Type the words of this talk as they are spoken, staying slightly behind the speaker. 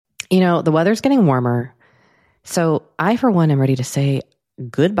The weather's getting warmer. So I, for one, am ready to say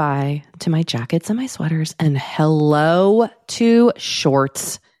goodbye to my jackets and my sweaters and hello to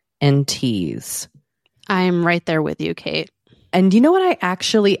shorts and tees. I'm right there with you, Kate. And you know what? I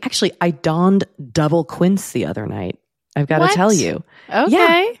actually, I donned double quince the other night. I've got to tell you. Okay.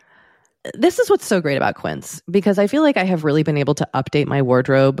 Yeah. This is what's so great about quince, because I feel like I have really been able to update my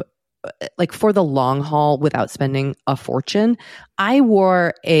wardrobe like for the long haul without spending a fortune. I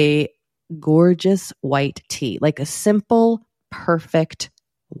wore a gorgeous white tee, like a simple, perfect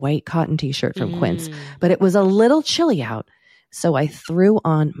white cotton t-shirt from Quince, but it was a little chilly out. So I threw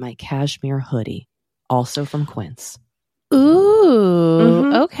on my cashmere hoodie, also from Quince.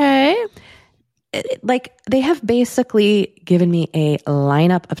 Ooh, okay. Like they have basically given me a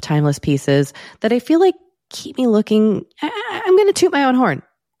lineup of timeless pieces that I feel like keep me looking, I'm going to toot my own horn,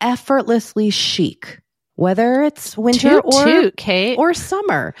 effortlessly chic, whether it's winter or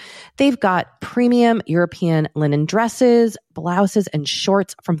summer. They've got premium European linen dresses, blouses, and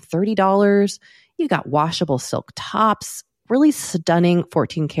shorts from $30. You got washable silk tops, really stunning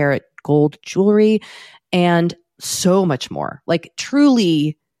 14 karat gold jewelry, and so much more. Like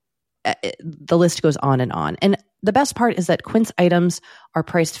truly, the list goes on. And the best part is that Quince items are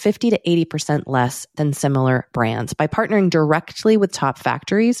priced 50 to 80% less than similar brands. By partnering directly with top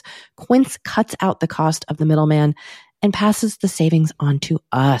factories, Quince cuts out the cost of the middleman and passes the savings on to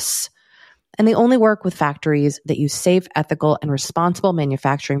us. And they only work with factories that use safe, ethical, and responsible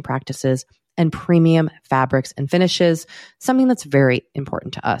manufacturing practices and premium fabrics and finishes, something that's very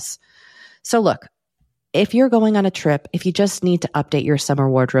important to us. So look, if you're going on a trip, if you just need to update your summer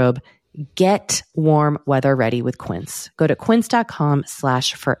wardrobe, get warm weather ready with Quince. Go to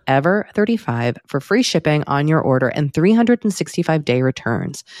quince.com/forever35 for free shipping on your order and 365-day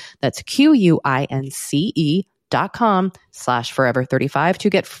returns. That's QUINCE.com/forever35 to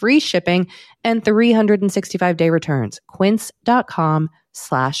get free shipping and 365-day returns.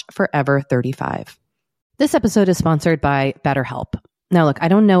 Quince.com/forever35. This episode is sponsored by BetterHelp. Now, look, I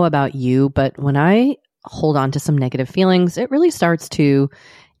don't know about you, but when I hold on to some negative feelings, it really starts to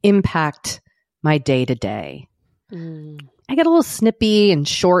impact my day to day. I get a little snippy and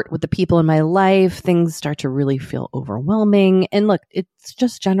short with the people in my life. Things start to really feel overwhelming. And look, it's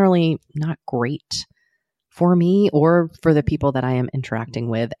just generally not great for me or for the people that I am interacting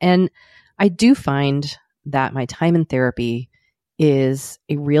with. And I do find that my time in therapy is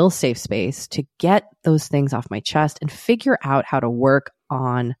a real safe space to get those things off my chest and figure out how to work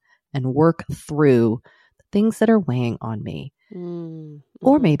on and work through the things that are weighing on me.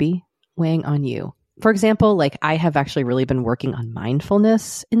 Or maybe weighing on you. For example, like I have actually really been working on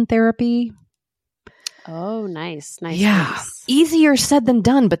mindfulness in therapy. Oh, nice. Yeah. Nice. Easier said than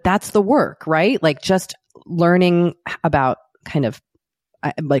done, but that's the work, right? Like just learning about kind of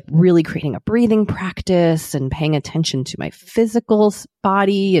like really creating a breathing practice and paying attention to my physical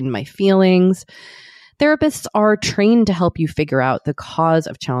body and my feelings. Therapists are trained to help you figure out the cause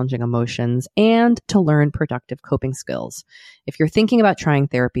of challenging emotions and to learn productive coping skills. If you're thinking about trying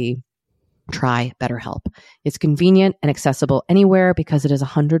therapy, try BetterHelp. It's convenient and accessible anywhere because it is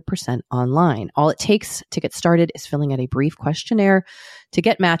 100% online. All it takes to get started is filling out a brief questionnaire to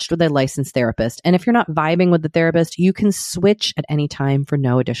get matched with a licensed therapist. And if you're not vibing with the therapist, you can switch at any time for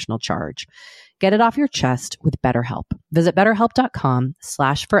no additional charge. Get it off your chest with BetterHelp. Visit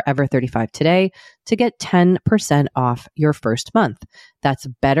BetterHelp.com/forever35 today to get 10% off your first month. That's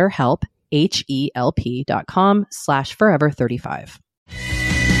BetterHelp, HELP.com/forever35.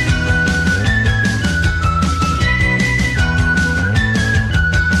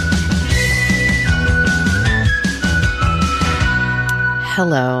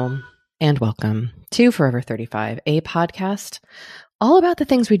 Hello and welcome to Forever 35, a podcast all about the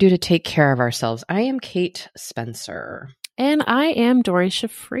things we do to take care of ourselves. I am Kate Spencer. And I am Dory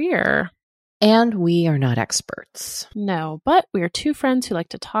Shafrir. And we are not experts. No, but we are two friends who like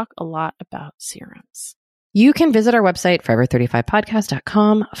to talk a lot about serums. You can visit our website,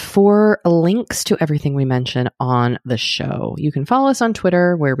 forever35podcast.com, for links to everything we mention on the show. You can follow us on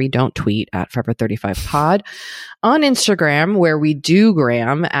Twitter, where we don't tweet, at Forever35Pod, on Instagram, where we do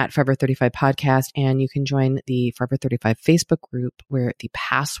gram, at Forever35Podcast, and you can join the Forever 35 Facebook group, where the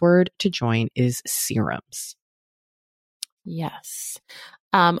password to join is serums. Yes.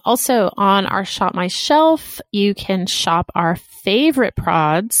 Also on our Shop My Shelf, you can shop our favorite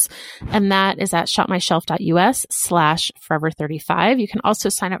prods, and that is at shopmyshelf.us/forever35. You can also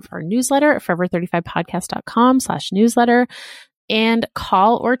sign up for our newsletter at forever35podcast.com/newsletter and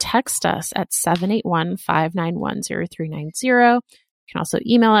call or text us at 781-591-0390. You can also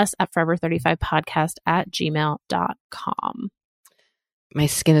email us at forever35podcast@gmail.com. my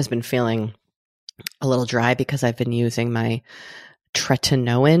skin has been feeling a little dry because I've been using my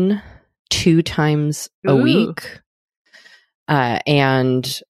tretinoin 2 times a week.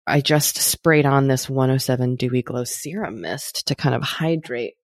 And I just sprayed on this 107 Dewy Glow Serum Mist to kind of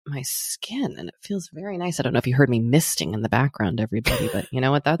hydrate my skin, and it feels very nice. I don't know if you heard me misting in the background, everybody, but you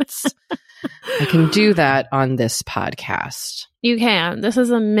know what? I can do that on this podcast. You can. This is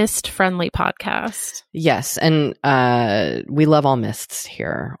a mist-friendly podcast. Yes, and we love all mists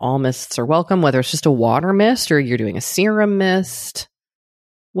here. All mists are welcome, whether it's just a water mist or you're doing a serum mist.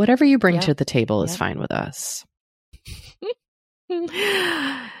 Whatever you bring to the table is fine with us.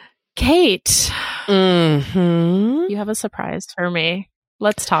 Kate, you have a surprise for me.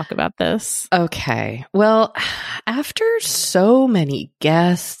 Let's talk about this. Okay. Well, after so many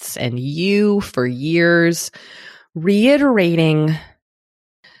guests and you for years reiterating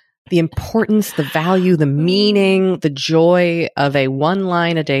the importance, the value, the meaning, the joy of a 1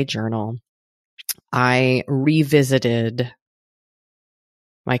 line a day journal, I revisited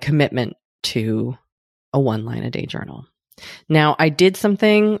my commitment to a 1 line a day journal. Now, I did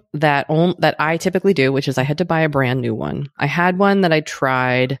something that I typically do, which is I had to buy a brand new one. I had one that I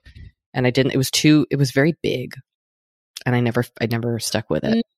tried and I didn't. It was very big and I never stuck with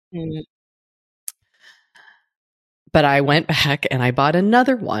it. Mm-hmm. But I went back and I bought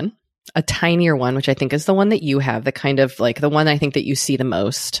another one, a tinier one, which I think is the one that you have, the kind of like the one I think that you see the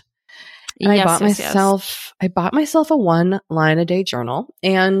most. And I bought myself a 1 line a day journal,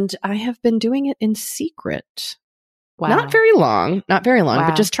 and I have been doing it in secret. Wow. Not very long,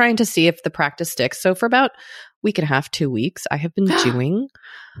 but just trying to see if the practice sticks. So for about a week and a half, 2 weeks, I have been doing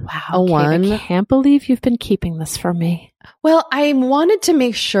a one. I can't believe you've been keeping this from me. Well, I wanted to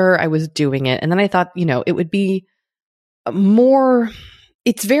make sure I was doing it. And then I thought, it would be more,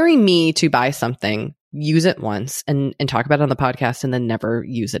 it's very me to buy something, use it once and talk about it on the podcast and then never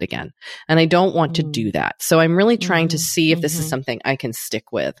use it again. And I don't want to do that. So I'm really trying to see if this is something I can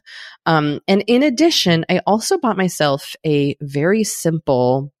stick with. And in addition, I also bought myself a very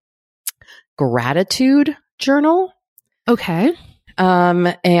simple gratitude journal. Okay.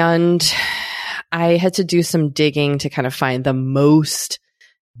 And I had to do some digging to kind of find the most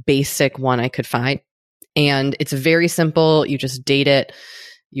basic one I could find. And it's very simple. You just date it.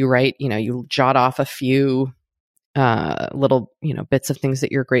 You write, you jot off a few little, bits of things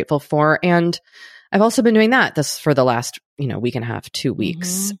that you're grateful for. And I've also been doing that for the last, week and a half, 2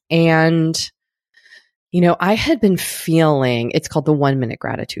 weeks. And, I had been feeling, it's called the 1 Minute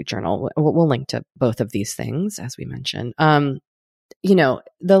Gratitude Journal. We'll link to both of these things, as we mentioned. The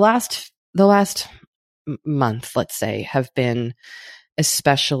last month, let's say, have been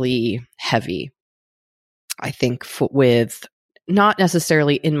especially heavy. I think with not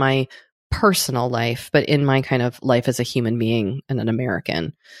necessarily in my personal life, but in my kind of life as a human being and an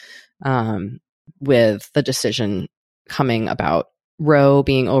American, with the decision coming about Roe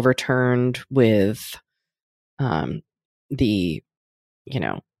being overturned, with the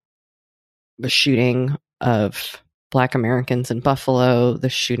shooting of Black Americans in Buffalo, the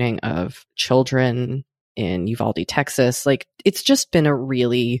shooting of children in Uvalde, Texas. Like, it's just been a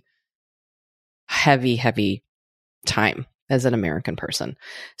really heavy time as an American person.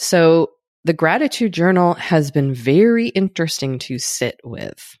 So the gratitude journal has been very interesting to sit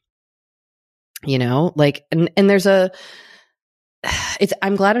with, and there's I'm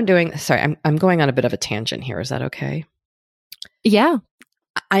glad I'm doing, sorry, I'm going on a bit of a tangent here. Is that okay? Yeah.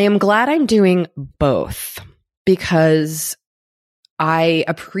 I am glad I'm doing both because I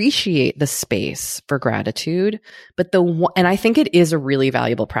appreciate the space for gratitude, but and I think it is a really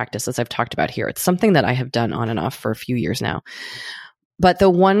valuable practice, as I've talked about here. It's something that I have done on and off for a few years now. But the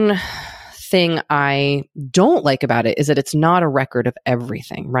one thing I don't like about it is that it's not a record of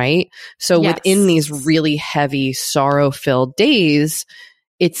everything, right? So within these really heavy, sorrow-filled days,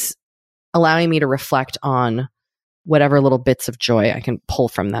 it's allowing me to reflect on whatever little bits of joy I can pull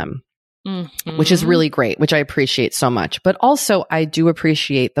from them. Which is really great, which I appreciate so much. But also I do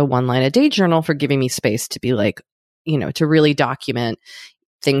appreciate the 1 line a day journal for giving me space to be like, to really document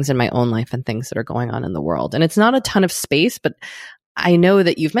things in my own life and things that are going on in the world. And it's not a ton of space, but I know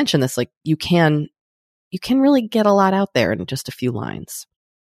that you've mentioned this, like you can really get a lot out there in just a few lines.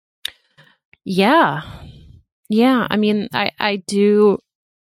 Yeah. Yeah. I mean, I do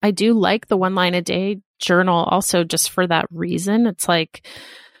like the 1 line a day journal also just for that reason. It's like,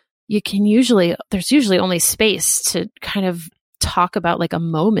 there's usually only space to kind of talk about like a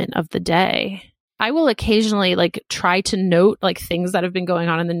moment of the day. I will occasionally like try to note like things that have been going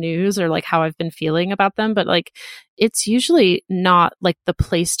on in the news or like how I've been feeling about them, but like it's usually not like the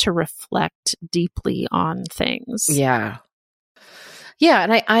place to reflect deeply on things. Yeah. Yeah.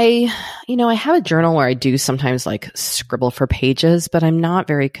 And I have a journal where I do sometimes like scribble for pages, but I'm not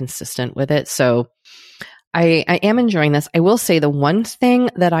very consistent with it. So I am enjoying this. I will say the one thing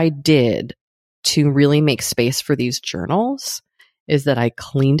that I did to really make space for these journals is that I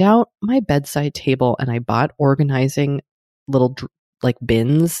cleaned out my bedside table and I bought organizing little like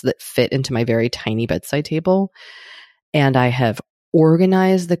bins that fit into my very tiny bedside table. And I have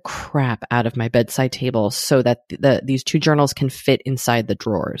organized the crap out of my bedside table so that these two journals can fit inside the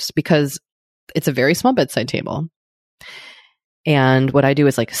drawers, because it's a very small bedside table. And what I do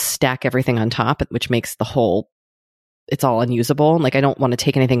is like stack everything on top, which makes it's all unusable. Like I don't want to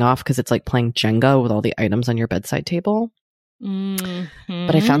take anything off because it's like playing Jenga with all the items on your bedside table. Mm-hmm.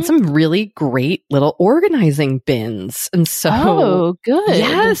 But I found some really great little organizing bins. And so, good.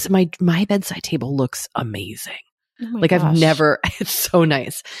 Yes, my bedside table looks amazing. Oh my like gosh. I've never, it's so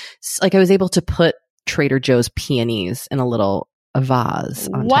nice. Like I was able to put Trader Joe's peonies in a vase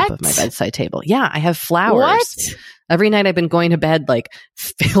on top of my bedside table. Yeah, I have flowers. What? Every night I've been going to bed like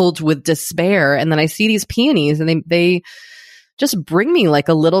filled with despair. And then I see these peonies and they just bring me like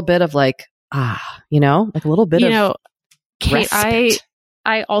a little bit of like, like a little bit of Kate, respite.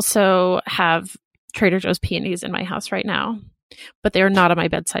 I also have Trader Joe's peonies in my house right now, but they are not on my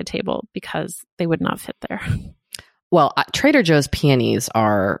bedside table because they would not fit there. Well, Trader Joe's peonies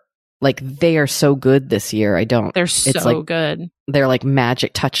are like, they are so good this year. They're so good. They're like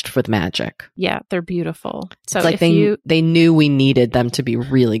magic, touched with magic. Yeah, they're beautiful. So it's like they knew we needed them to be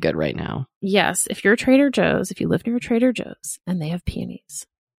really good right now. Yes. If you're Trader Joe's, if you live near Trader Joe's and they have peonies,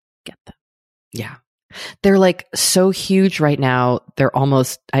 get them. Yeah. They're like so huge right now. They're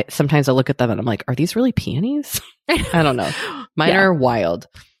almost, sometimes I look at them and I'm like, are these really peonies? I don't know. Mine are wild.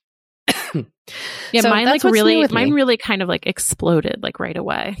 Yeah, so mine really kind of like exploded like right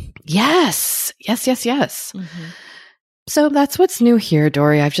away. Yes. Mm-hmm. So that's what's new here,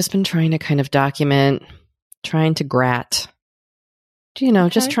 Dory. I've just been trying to kind of document, trying to grat,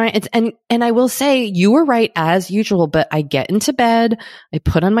 just trying. And I will say you were right as usual, but I get into bed, I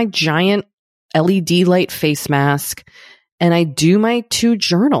put on my giant LED light face mask, and I do my 2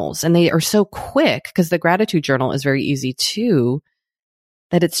 journals, and they are so quick because the gratitude journal is very easy too,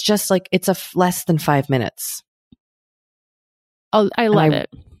 that it's just like, it's less than 5 minutes. Oh, I love it.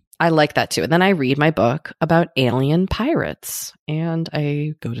 I like that too. And then I read my book about alien pirates and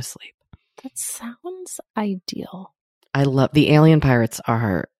I go to sleep. That sounds ideal. I love the alien pirates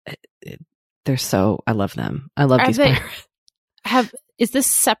I love them. I love these pirates. Is this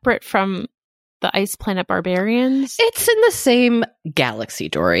separate from the Ice Planet Barbarians? It's in the same galaxy,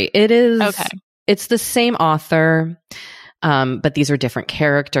 Dory. It is. Okay. It's the same author. But these are different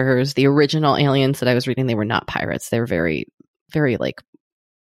characters. The original aliens that I was reading, they were not pirates. They were very, very like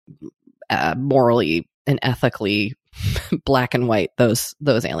morally and ethically black and white. Those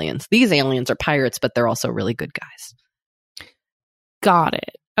aliens. These aliens are pirates, but they're also really good guys. Got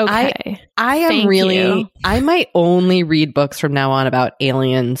it. Okay. I am really. I might only read books from now on about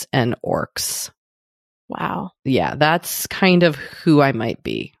aliens and orcs. Wow. Yeah, that's kind of who I might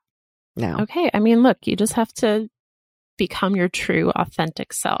be now. Okay. I mean, look, you just have to become your true,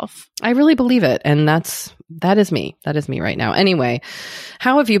 authentic self. I really believe it. And that is me. That is me right now. Anyway,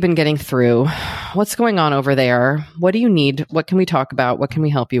 how have you been getting through? What's going on over there? What do you need? What can we talk about? What can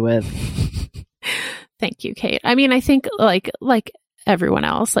we help you with? Thank you, Kate. I mean, I think like everyone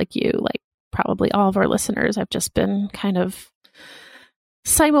else, like you, like probably all of our listeners, I've just been kind of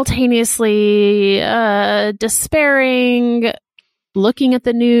simultaneously despairing, looking at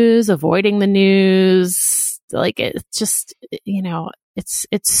the news, avoiding the news. Like it's just,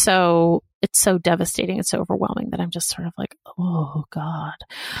 it's so devastating. It's so overwhelming that I'm just sort of like, oh God.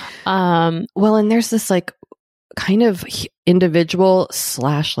 Well, and there's this like kind of individual /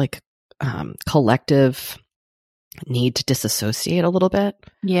 like collective need to disassociate a little bit.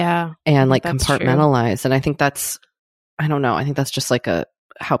 Yeah. And like compartmentalize. True. And I think I don't know. I think that's just like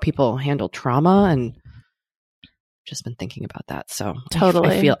how people handle trauma, and just been thinking about that. So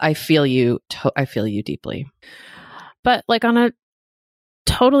totally. I feel you deeply. But like on a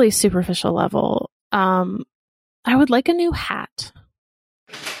totally superficial level, I would like a new hat.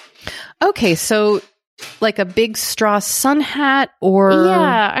 Okay. So like a big straw sun hat, or?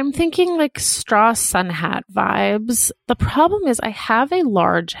 Yeah, I'm thinking like straw sun hat vibes. The problem is I have a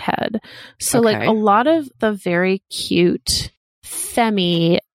large head. So like a lot of the very cute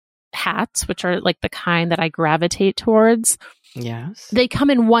femi hats, which are like the kind that I gravitate towards. Yes. They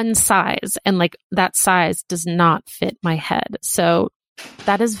come in one size, and like that size does not fit my head. So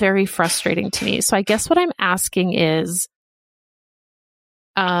that is very frustrating to me. So I guess what I'm asking is,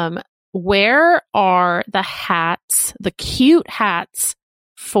 where are the hats, the cute hats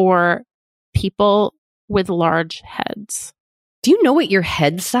for people with large heads? Do you know what your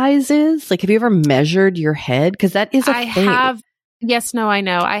head size is? Like, have you ever measured your head? Because that is a thing. Yes, no, I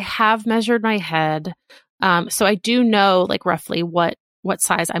know. I have measured my head. So I do know like roughly what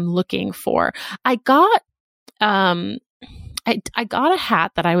size I'm looking for. I got I got a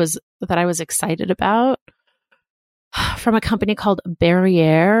hat that I was excited about from a company called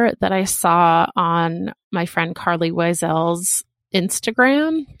Barriere that I saw on my friend Carly Wiesel's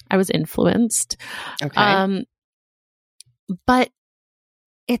Instagram. I was influenced. Okay. But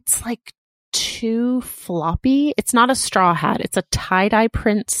it's like too floppy. It's not a straw hat. It's a tie-dye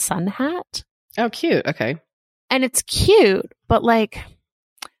print sun hat. Oh, cute. Okay. And it's cute, but like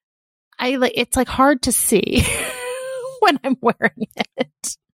it's like hard to see when I'm wearing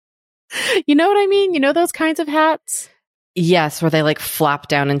it. You know what I mean? You know those kinds of hats? Yes, where they like flap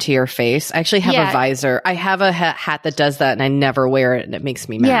down into your face. I actually have a visor. I have a hat that does that and I never wear it and it makes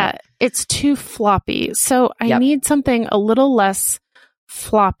me mad. Yeah, it's too floppy. So I need something a little less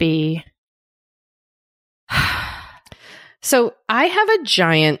floppy. So I have a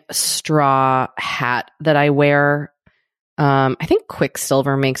giant straw hat that I wear. I think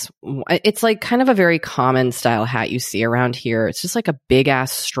Quicksilver makes, it's like kind of a very common style hat you see around here. It's just like a big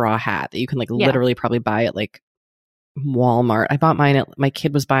ass straw hat that you can like literally probably buy at like Walmart. I bought mine at, my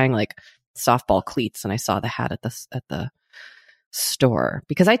kid was buying like softball cleats and I saw the hat at the store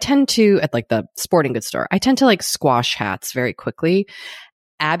because I tend to, at like the sporting goods store, I tend to like squash hats very quickly.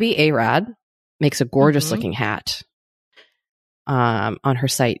 Abby Arad makes a gorgeous looking hat. On her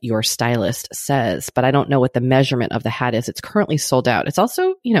site, Your Stylist says, but I don't know what the measurement of the hat is. It's currently sold out. It's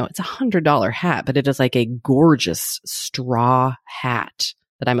also, it's $100 hat, but it is like a gorgeous straw hat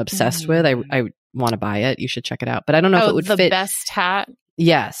that I'm obsessed with. I want to buy it. You should check it out, but I don't know if it would fit. The best hat.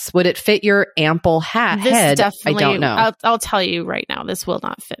 Yes. Would it fit your ample head? Definitely, I don't know. I'll tell you right now, this will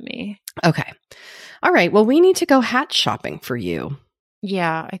not fit me. Okay. All right. Well, we need to go hat shopping for you.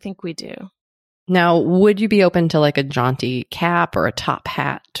 Yeah, I think we do. Now, would you be open to like a jaunty cap or a top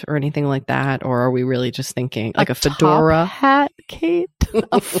hat or anything like that? Or are we really just thinking like a fedora? Top hat, Kate?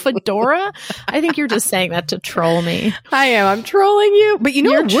 A fedora? I think you're just saying that to troll me. I am. I'm trolling you. But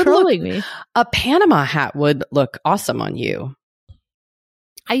you're trolling me. A Panama hat would look awesome on you.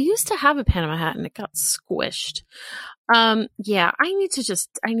 I used to have a Panama hat and it got squished. Yeah, I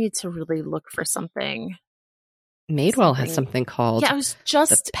need to really look for something. Madewell has something called I was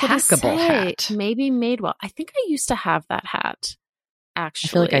just the packable hat. Maybe Madewell. I think I used to have that hat, actually.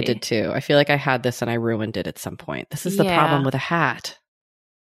 I feel like I did too. I feel like I had this and I ruined it at some point. This is the problem with a hat.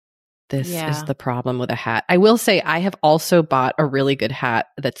 This is the problem with a hat. I will say I have also bought a really good hat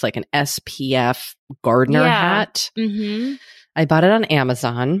that's like an SPF gardener hat. Mm-hmm. I bought it on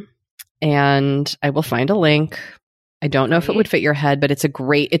Amazon and I will find a link. I don't know if it would fit your head, but it's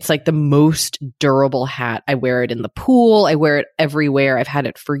like the most durable hat. I wear it in the pool. I wear it everywhere. I've had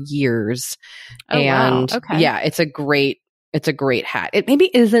it for years. Oh, and wow. Okay. Yeah, it's a great hat. It maybe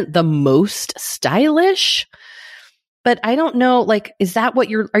isn't the most stylish, but I don't know, like, is that what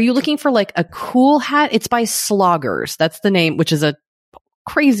are you looking for like a cool hat? It's by Sloggers. That's the name, which is a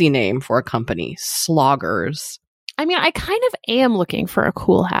crazy name for a company. Sloggers. I mean, I kind of am looking for a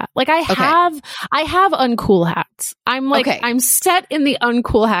cool hat. Like I have uncool hats. I'm like, I'm set in the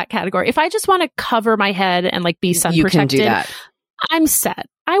uncool hat category. If I just want to cover my head and like be sun protected, you can do that. I'm set.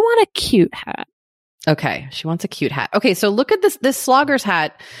 I want a cute hat. Okay. She wants a cute hat. Okay. So look at this Sloggers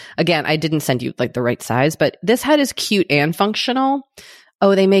hat. Again, I didn't send you like the right size, but this hat is cute and functional.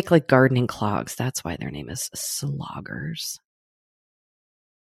 Oh, they make like gardening clogs. That's why their name is Sloggers.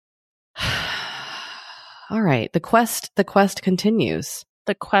 All right. The quest continues.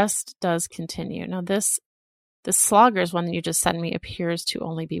 The quest does continue. Now the Sloggers one that you just sent me appears to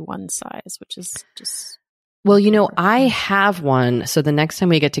only be one size, which is just... Well, I have one. So the next time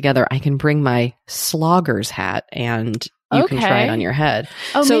we get together, I can bring my Sloggers hat and you can try it on your head.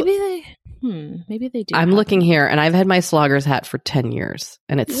 Oh, so, maybe they do. I'm looking here and I've had my Sloggers hat for 10 years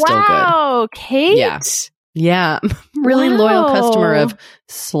and it's still good. Wow, Kate. Yeah. Really loyal customer of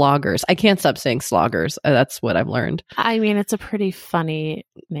Sloggers. I can't stop saying Sloggers. That's what I've learned. I mean, it's a pretty funny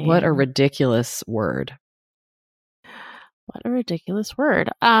name. What a ridiculous word. What a ridiculous word.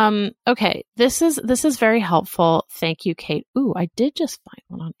 Okay. This is very helpful. Thank you, Kate. Ooh, I did just find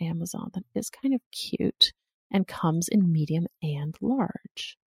one on Amazon that is kind of cute and comes in medium and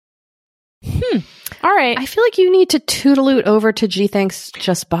large. All right. I feel like you need to toodaloot over to G Thanks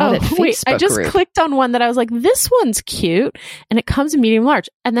Just Bought It Facebook wait, I just group. clicked on one that I was like, this one's cute. And it comes in medium large.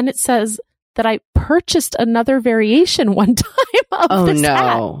 And then it says that I purchased another variation one time of this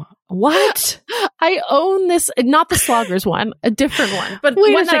hat. What? I own this, not the Sloggers one, a different one. But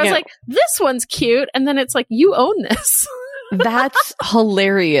Wait a one that I was second. like, this one's cute. And then it's like, you own this. That's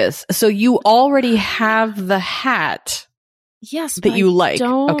hilarious. So you already have the hat Yes. that you like.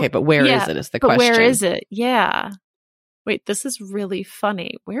 don't- Okay, but where is Yeah, it is the But question. where is it? Yeah. Wait, this is really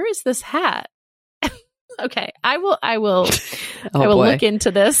funny. Where is this hat? Okay. I will Oh, boy. look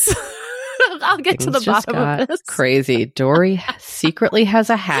into this. I'll get to the Things just bottom got of this. crazy. Dory secretly has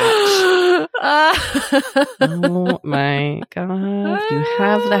a hat. Oh my God. You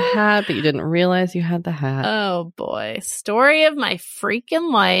have the hat, but you didn't realize you had the hat. Oh boy. Story of my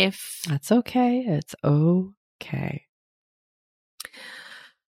freaking life. That's okay. It's okay.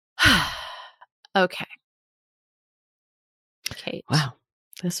 Okay. Kate. Wow.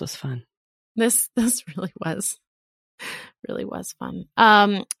 This was fun. This really was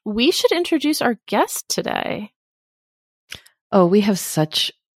fun. We should introduce our guest today. Oh, we have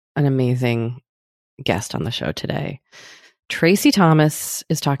such an amazing guest on the show today. Tracy Thomas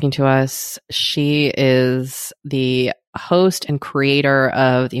is talking to us. She is the host and creator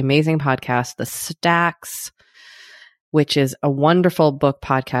of the amazing podcast, The Stacks, which is a wonderful book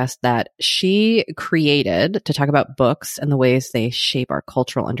podcast that she created to talk about books and the ways they shape our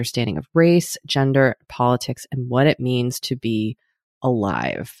cultural understanding of race, gender, politics, and what it means to be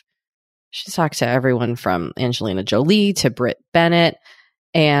alive. She's talked to everyone from Angelina Jolie to Britt Bennett,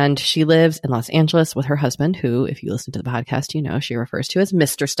 and she lives in Los Angeles with her husband, who, if you listen to the podcast, you know she refers to as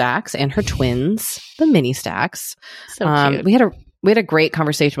Mr. Stacks, and her twins, the mini Stacks. So cute. We had a great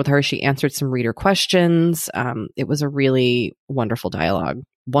conversation with her. She answered some reader questions. It was a really wonderful dialogue.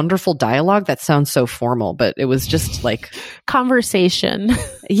 Wonderful dialogue? That sounds so formal, but it was just like Conversation.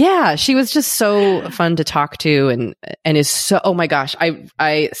 yeah, she was just so fun to talk to and is so, oh my gosh.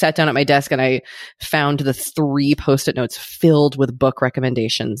 I sat down at my desk and I found the 3 Post-it notes filled with book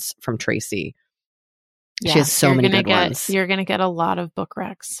recommendations from Tracy. She has so many good ones. You're going to get a lot of book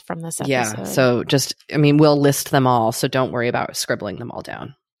recs from this episode. Yeah. So we'll list them all. So don't worry about scribbling them all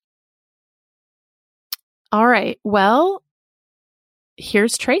down. All right. Well,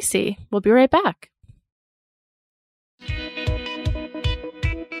 here's Tracy. We'll be right back.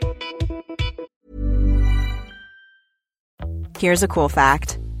 Here's a cool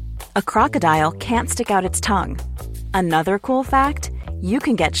fact. A crocodile can't stick out its tongue. Another cool fact, you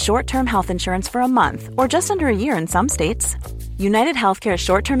can get short-term health insurance for a month or just under a year in some states. United Healthcare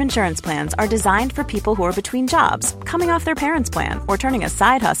short-term insurance plans are designed for people who are between jobs, coming off their parents' plan, or turning a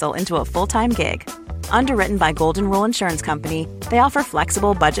side hustle into a full-time gig. Underwritten by Golden Rule Insurance Company, they offer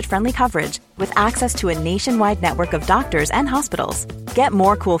flexible, budget-friendly coverage with access to a nationwide network of doctors and hospitals. Get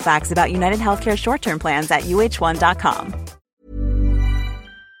more cool facts about United Healthcare short-term plans at uh1.com.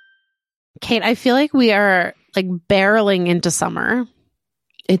 Kate, I feel like we are like barreling into summer.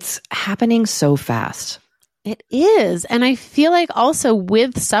 It's happening so fast. It is. And I feel like also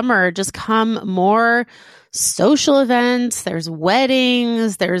with summer just come more social events. There's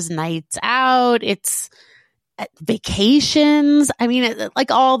weddings, there's nights out, it's vacations. I mean, like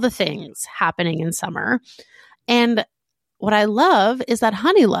all the things happening in summer. And what I love is that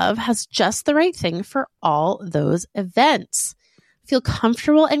Honeylove has just the right thing for all those events. Feel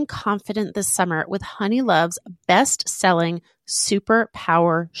comfortable and confident this summer with Honeylove's best-selling Super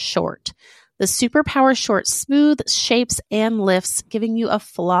Power Short. The Super Power Short smooths, shapes, and lifts, giving you a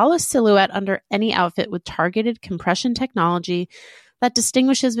flawless silhouette under any outfit with targeted compression technology that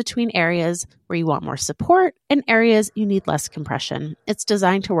distinguishes between areas where you want more support and areas you need less compression. It's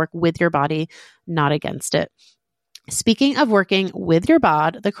designed to work with your body, not against it. Speaking of working with your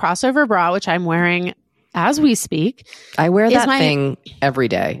bod, the crossover bra, which I'm wearing as we speak. I wear that thing every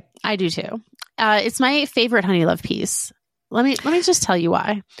day. I do too. It's my favorite Honeylove piece. Let me just tell you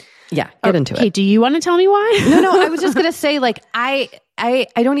why. Yeah, get into it. Okay, do you want to tell me why? No, I was just going to say, like, I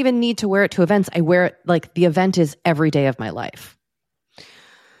don't even need to wear it to events. I wear it, like, the event is every day of my life.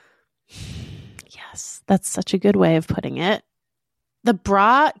 Yes, that's such a good way of putting it. The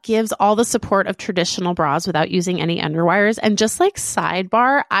bra gives all the support of traditional bras without using any underwires. And just like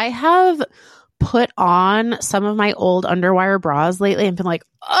sidebar, I have put on some of my old underwire bras lately and been like,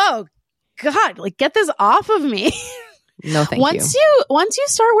 oh God, like get this off of me. No, thank once you. Once you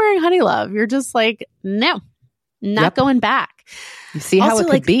start wearing Honeylove, you're just like, no, not going back. You see how Also, it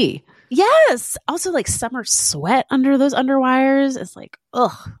could be. Yes. Also, like summer sweat under those underwires is like,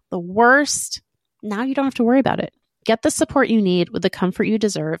 ugh, the worst. Now you don't have to worry about it. Get the support you need with the comfort you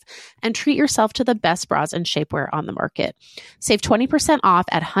deserve and treat yourself to the best bras and shapewear on the market. Save 20% off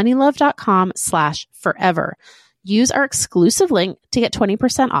at honeylove.com/forever. Use our exclusive link to get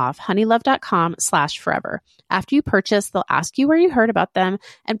 20% off honeylove.com/forever. After you purchase, they'll ask you where you heard about them,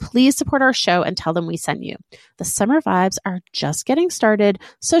 and please support our show and tell them we sent you. The summer vibes are just getting started,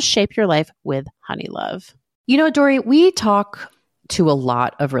 so shape your life with Honeylove. You know, Dory, we talk to a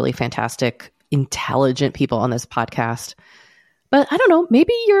lot of really fantastic, intelligent people on this podcast, but I don't know,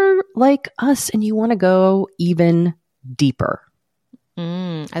 maybe you're like us and you want to go even deeper.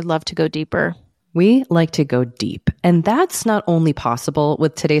 I'd love to go deeper. We like to go deep, and that's not only possible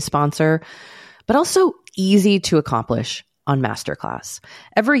with today's sponsor, but also easy to accomplish on Masterclass.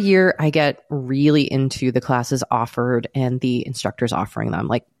 Every year, I get really into the classes offered and the instructors offering them.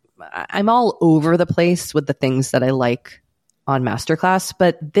 Like, I'm all over the place with the things that I like on Masterclass,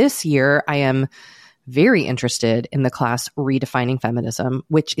 but this year, I am very interested in the class Redefining Feminism,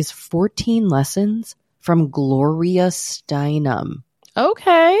 which is 14 lessons from Gloria Steinem.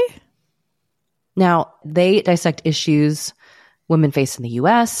 Okay. Now, they dissect issues women face in the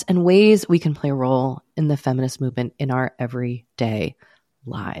U.S. and ways we can play a role in the feminist movement in our everyday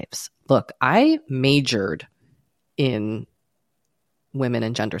lives. Look, I majored in women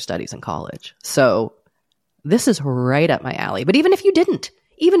and gender studies in college, so this is right up my alley. But even if you didn't,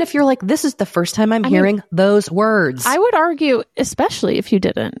 even if you're like, this is the first time I'm hearing those words. I would argue, especially if you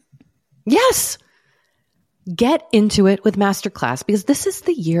didn't. Yes. Get into it with Masterclass, because this is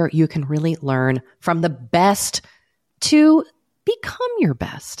the year you can really learn from the best to become your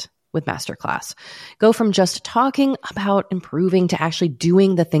best with Masterclass. Go from just talking about improving to actually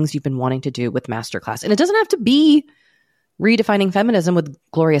doing the things you've been wanting to do with Masterclass. And it doesn't have to be redefining feminism with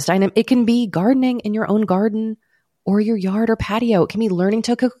Gloria Steinem. It can be gardening in your own garden or your yard or patio. It can be learning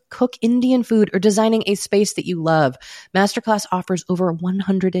to cook Indian food or designing a space that you love. Masterclass offers over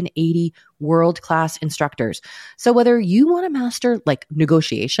 180 world-class instructors. So whether you want to master like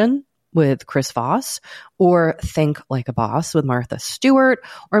negotiation with Chris Voss, or think like a boss with Martha Stewart,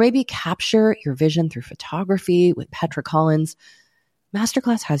 or maybe capture your vision through photography with Petra Collins,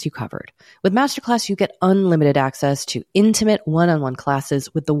 Masterclass has you covered. With Masterclass, you get unlimited access to intimate one-on-one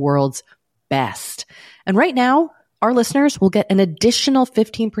classes with the world's best. And right now, our listeners will get an additional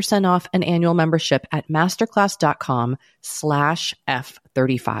 15% off an annual membership at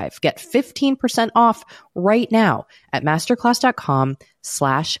masterclass.com/F35. Get 15% off right now at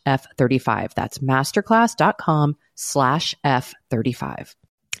masterclass.com/F35. That's masterclass.com/F35.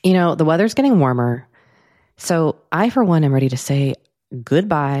 You know, the weather's getting warmer, so I, for one, am ready to say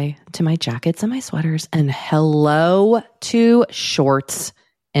goodbye to my jackets and my sweaters and hello to shorts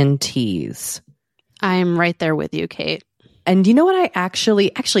and tees. I'm right there with you, Kate. And you know what? I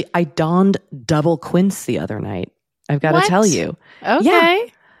actually, I donned double quince the other night. I've got to tell you. Okay. Yeah.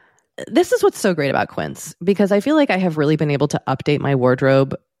 This is what's so great about quince, because I feel like I have really been able to update my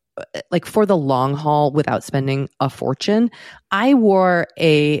wardrobe like for the long haul without spending a fortune. I wore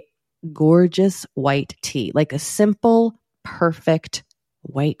a gorgeous white tee, like a simple, perfect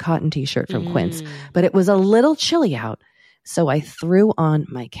white cotton t-shirt from Quince, but it was a little chilly out. So I threw on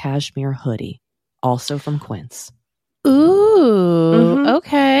my cashmere hoodie, also from Quince. Ooh,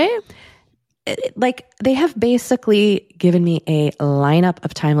 okay. Like, they have basically given me a lineup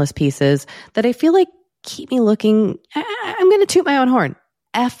of timeless pieces that I feel like keep me looking, I'm going to toot my own horn,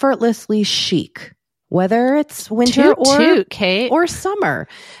 effortlessly chic, whether it's winter or summer.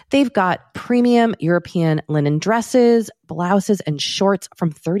 They've got premium European linen dresses, blouses, and shorts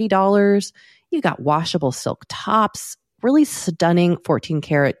from $30. You got washable silk tops, really stunning 14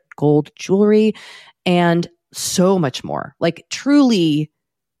 karat gold jewelry, and so much more. Like, truly,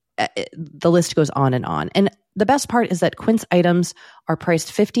 the list goes on and on. And the best part is that Quince items are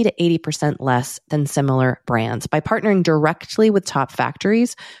priced 50 to 80% less than similar brands. By partnering directly with top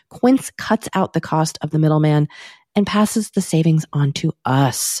factories, Quince cuts out the cost of the middleman and passes the savings on to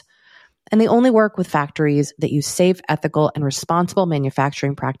us. And they only work with factories that use safe, ethical, and responsible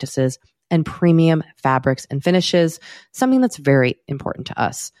manufacturing practices and premium fabrics and finishes, something that's very important to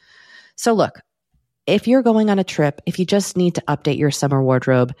us. So look, if you're going on a trip, if you just need to update your summer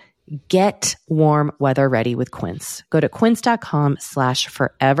wardrobe, get warm weather ready with Quince. Go to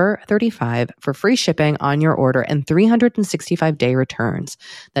quince.com/forever35 for free shipping on your order and 365-day returns.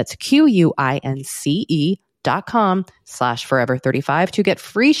 That's QUINCE.com/forever35 to get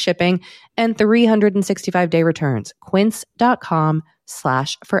free shipping and 365-day returns.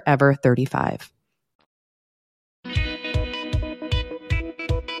 Quince.com/forever35.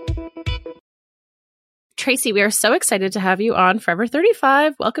 Tracy, we are so excited to have you on Forever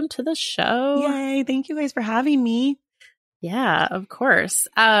 35. Welcome to the show. Yay. Thank you guys for having me. Yeah, of course.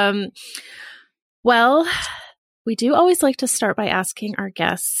 Well, We do always like to start by asking our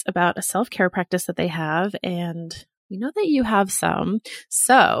guests about a self-care practice that they have, and we know that you have some.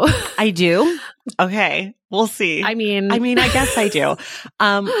 So I do. Okay. We'll see. I mean, I guess I do.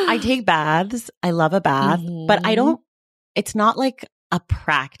 I take baths. I love a bath, but it's not like a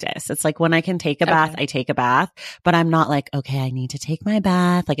practice. It's like when I can take a bath, I take a bath, but I'm not like, okay, I need to take my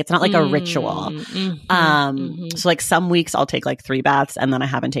bath. Like, it's not like a ritual. So like some weeks I'll take like 3 baths and then I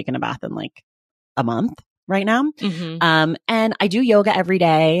haven't taken a bath in like a month right now. And I do yoga every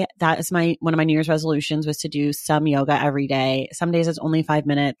day. That is one of my New Year's resolutions, was to do some yoga every day. Some days it's only 5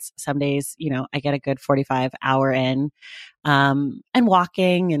 minutes. Some days, I get a good 45 hour in, and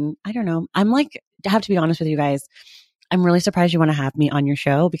walking. And I don't know. I'm like, I have to be honest with you guys, I'm really surprised you want to have me on your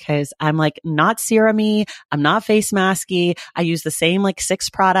show, because I'm like not serum-y. I'm not face masky. I use the same like 6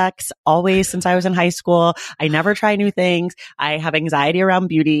 products always since I was in high school. I never try new things. I have anxiety around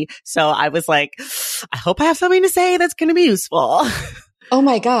beauty. So I was like, I hope I have something to say that's going to be useful. Oh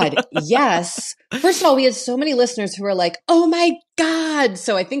my God. Yes. First of all, we had so many listeners who were like, oh my God.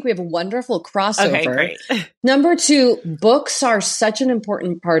 So I think we have a wonderful crossover. Okay, great. Number 2, books are such an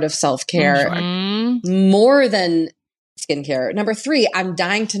important part of self-care, more than skincare. Number 3, I'm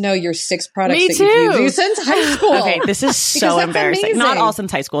dying to know your 6 products Me that too. you've used since high school. Okay, this is so embarrassing. amazing. Not all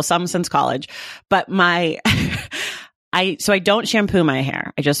since high school, some since college. But I don't shampoo my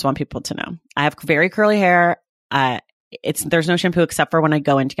hair. I just want people to know. I have very curly hair. There's no shampoo except for when I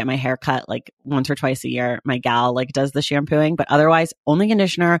go in to get my hair cut like once or twice a year. My gal like does the shampooing, but otherwise only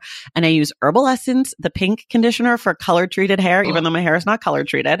conditioner. And I use Herbal Essence, the pink conditioner, for color treated hair, even though my hair is not color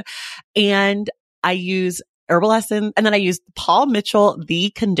treated. And I use Herbal Essence, and then I use Paul Mitchell, the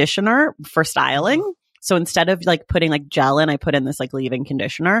conditioner, for styling. So instead of like putting like gel in, I put in this like leave-in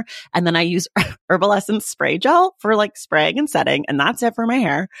conditioner, and then I use Herbal Essence spray gel for like spraying and setting, and that's it for my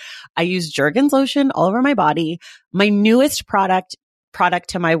hair. I use Jergens lotion all over my body. My newest product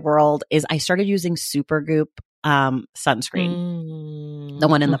to my world is I started using Supergoop sunscreen, the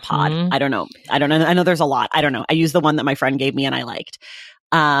one in the pod. I don't know. I know there's a lot. I don't know. I used the one that my friend gave me and I liked.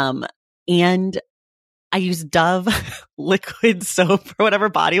 And I use Dove liquid soap or whatever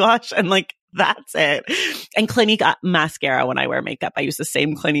body wash, and like that's it. And Clinique mascara when I wear makeup. I use the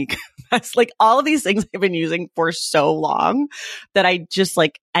same Clinique. Like all of these things I've been using for so long that I just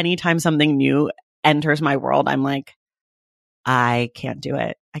like anytime something new enters my world, I'm like, I can't do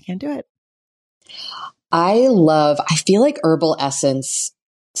it. I can't do it. I feel like Herbal Essence.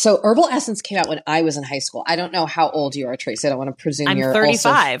 So Herbal Essence came out when I was in high school. I don't know how old you are, Tracy. I don't want to presume I'm you're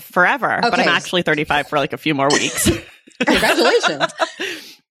 35 forever, but I'm actually 35 for like a few more weeks. Congratulations.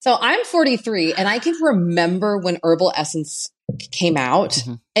 So I'm 43, and I can remember when Herbal Essence came out,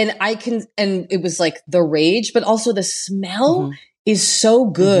 and it was like the rage, but also the smell is so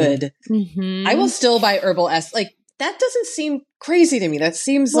good. I will still buy Herbal Essence. Like, that doesn't seem crazy to me. That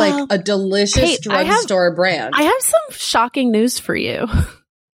seems like a delicious drugstore brand. I have some shocking news for you.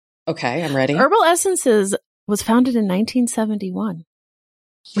 Okay, I'm ready. Herbal Essences was founded in 1971.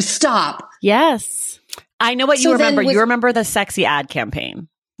 Stop. Yes. I know what you remember. You remember the sexy ad campaign.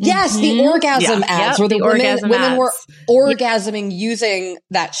 Yes, the orgasm ads where the women were orgasming using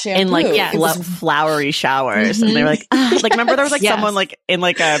that shampoo. In like flowery showers. And they were like, like remember there was like someone like in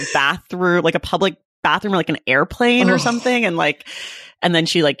like a bathroom, like a public bathroom or like an airplane or something. And then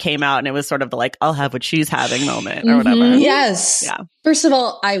she like came out and it was sort of the like, I'll have what she's having moment or whatever. Yes. Yeah. First of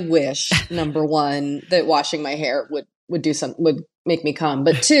all, I wish, number 1, that washing my hair would make me come.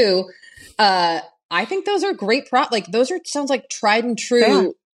 But 2, I think those are great sounds like tried and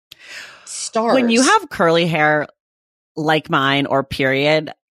true stars. When you have curly hair like mine or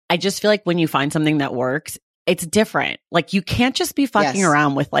period, I just feel like when you find something that works, it's different. Like you can't just be fucking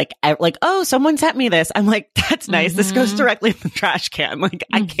around with like, oh, someone sent me this. I'm like, that's nice. This goes directly in the trash can. Like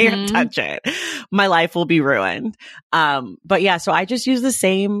I can't touch it. My life will be ruined. But yeah, so I just use the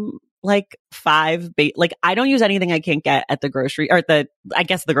same like 5 like I don't use anything I can't get at the grocery or the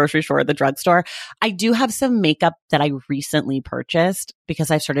grocery store or the drugstore. I do have some makeup that I recently purchased because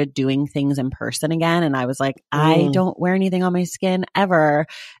I've started doing things in person again. And I was like, I don't wear anything on my skin ever.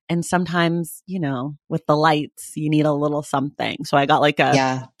 And sometimes, with the lights, you need a little something. So I got like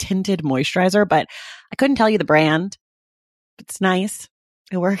a tinted moisturizer, but I couldn't tell you the brand. It's nice.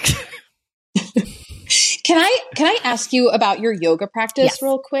 It works. Can I ask you about your yoga practice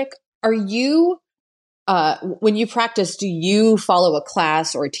real quick? Are you, when you practice, do you follow a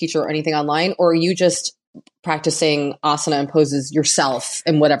class or a teacher or anything online, or are you just practicing asana and poses yourself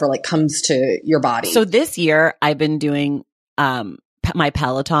and whatever like comes to your body? So this year I've been doing my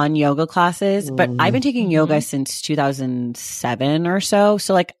Peloton yoga classes, but I've been taking yoga since 2007 or so.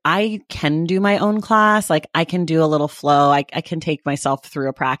 So like I can do my own class. Like I can do a little flow. I can take myself through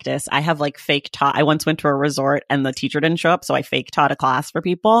a practice. I have like fake taught. I once went to a resort and the teacher didn't show up. So I fake taught a class for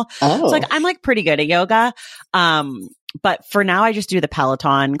people. Oh. So like I'm like pretty good at yoga. But for now I just do the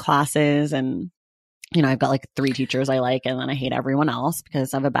Peloton classes and you know, I've got like 3 teachers I like and then I hate everyone else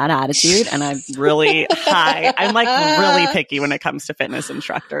because I have a bad attitude and I'm really I'm like really picky when it comes to fitness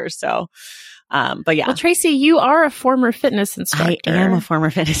instructors. So, but yeah. Well, Tracy, you are a former fitness instructor. I am a former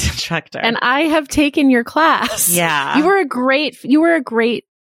fitness instructor. And I have taken your class. Yeah. You were a great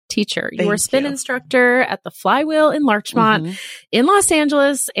teacher. You were a spin instructor at the Flywheel in Larchmont in Los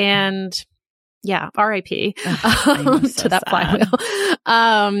Angeles. And yeah, RIP to that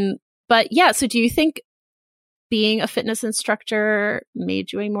Flywheel. But yeah, so do you think being a fitness instructor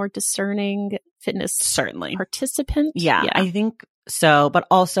made you a more discerning fitness certainly participant? Yeah, I think so. But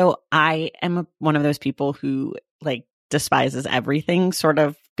also I am one of those people who like despises everything sort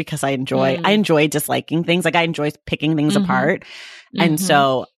of because I enjoy disliking things. Like I enjoy picking things apart. And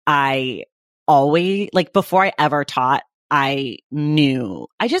so I always like before I ever taught, I knew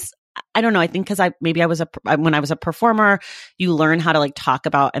I don't know. I think because when I was a performer, you learn how to like talk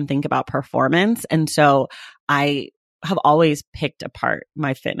about and think about performance. And so I have always picked apart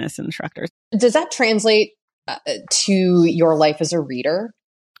my fitness instructors. Does that translate to your life as a reader?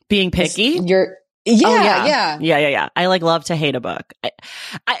 Being picky? Yeah. I like love to hate a book.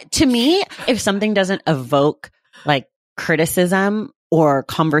 To me, if something doesn't evoke like criticism or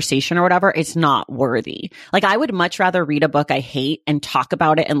conversation or whatever, it's not worthy. Like I would much rather read a book I hate and talk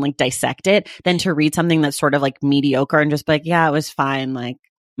about it and like dissect it than to read something that's sort of like mediocre and just be like, yeah, it was fine. Like,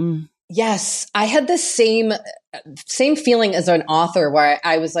 Yes, I had the same feeling as an author where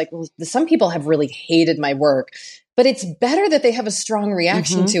I was like, well, some people have really hated my work, but it's better that they have a strong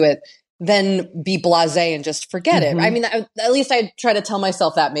reaction to it than be blasé and just forget it. I mean, at least I try to tell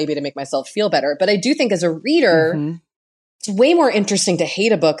myself that maybe to make myself feel better. But I do think as a reader, it's way more interesting to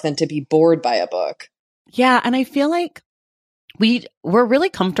hate a book than to be bored by a book. Yeah. And I feel like we're really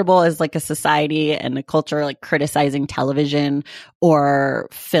comfortable as like a society and a culture, like criticizing television or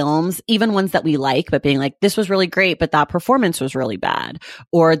films, even ones that we like, but being like, this was really great, but that performance was really bad.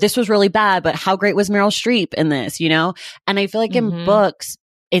 Or this was really bad, but how great was Meryl Streep in this, you know? And I feel like in books,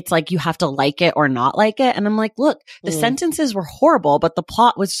 it's like you have to like it or not like it. And I'm like, look, the sentences were horrible, but the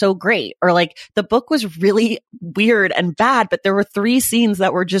plot was so great. Or like the book was really weird and bad, but there were 3 scenes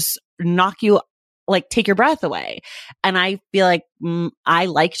that were just knock you, like take your breath away. And I feel like I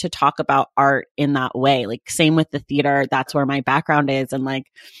like to talk about art in that way. Like same with the theater. That's where my background is. And like,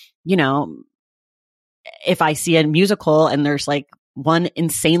 you know, if I see a musical and there's like one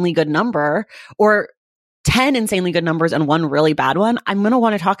insanely good number or 10 insanely good numbers and one really bad one, I'm going to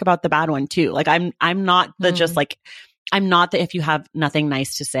want to talk about the bad one too. Like I'm not the just like, I'm not the if you have nothing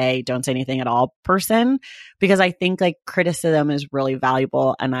nice to say, don't say anything at all person, because I think like criticism is really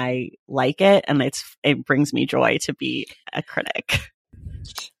valuable and I like it. And it brings me joy to be a critic.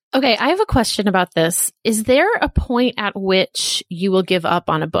 Okay. I have a question about this. Is there a point at which you will give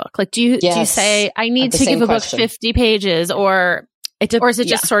up on a book? Like, do you say, I need to give a book 50 pages or is it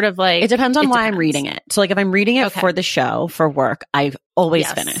just sort of like... It depends on why I'm reading it. So like if I'm reading it for the show, for work, I always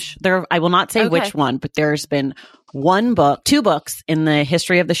finish. I will not say which one, but there's been 2 books in the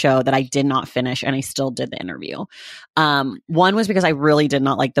history of the show that I did not finish and I still did the interview. One was because I really did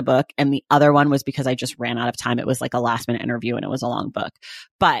not like the book and the other one was because I just ran out of time. It was like a last minute interview and it was a long book,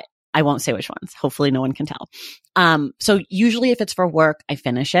 but I won't say which ones. Hopefully no one can tell. So usually if it's for work, I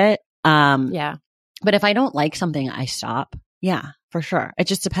finish it. But if I don't like something, I stop. Yeah, for sure. It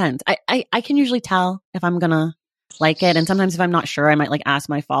just depends. I can usually tell if I'm going to like it. And sometimes if I'm not sure, I might like ask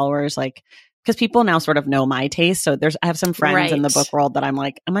my followers, like, because people now sort of know my taste. So I have some friends in the book world that I'm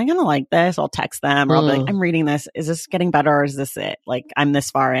like, am I going to like this? I'll text them or I'll be like, I'm reading this. Is this getting better or is this it? Like I'm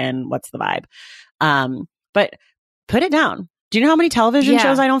this far in. What's the vibe? But put it down. Do you know how many television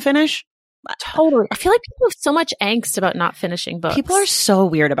shows I don't finish? Totally. I feel like people have so much angst about not finishing books. People are so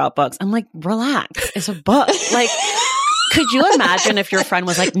weird about books. I'm like, relax. It's a book. Like, could you imagine if your friend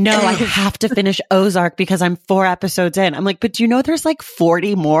was like, no, I have to finish Ozark because I'm 4 episodes in. I'm like, but do you know there's like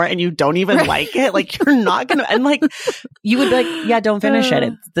 40 more and you don't even like it? Like you're not going to, and like you would be like, yeah, don't finish it.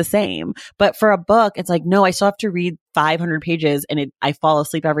 It's the same. But for a book, it's like, no, I still have to read 500 pages and I fall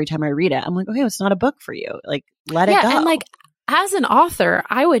asleep every time I read it. I'm like, okay, it's not a book for you. Like let it go. And like, as an author,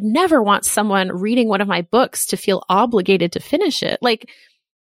 I would never want someone reading one of my books to feel obligated to finish it. Like,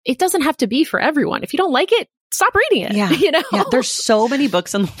 it doesn't have to be for everyone. If you don't like it, stop reading it. Yeah. You know? Yeah. There's so many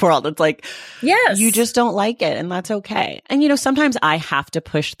books in the world. It's like, yes, you just don't like it, and that's okay. And, sometimes I have to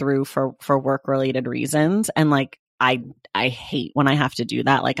push through for work related reasons. And like, I hate when I have to do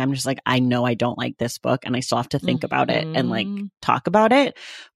that. Like, I'm just like, I know I don't like this book, and I still have to think about it and like talk about it.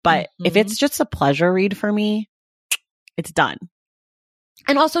 But if it's just a pleasure read for me, it's done.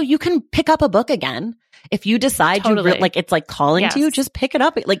 And also, you can pick up a book again. If you decide like it's like calling to you, just pick it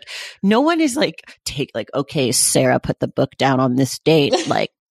up. Like, no one is like, okay, Sarah put the book down on this date.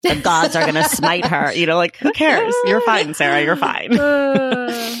 Like, the gods are going to smite her. Like, who cares? You're fine, Sarah. You're fine.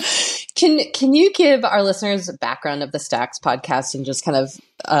 Can you give our listeners a background of the Stacks podcast and just kind of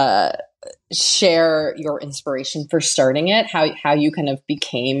share your inspiration for starting it? How you kind of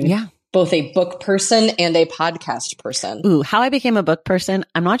became both a book person and a podcast person? Ooh, how I became a book person,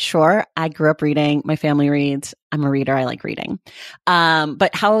 I'm not sure. I grew up reading. My family reads. I'm a reader. I like reading.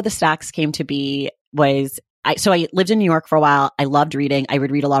 But how the Stacks came to be was I lived in New York for a while. I loved reading. I would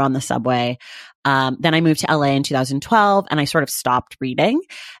read a lot on the subway. Then I moved to LA in 2012 and I sort of stopped reading.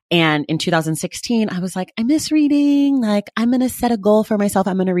 And in 2016, I was like, I miss reading. Like, I'm going to set a goal for myself.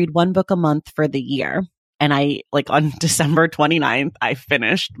 I'm going to read one book a month for the year. And I, like, on December 29th, I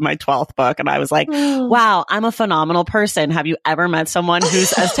finished my 12th book. And I was like, wow, I'm a phenomenal person. Have you ever met someone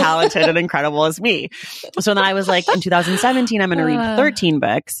who's as talented and incredible as me? So then I was like, in 2017, I'm going to read 13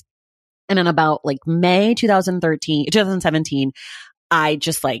 books. And in about like May 2017, I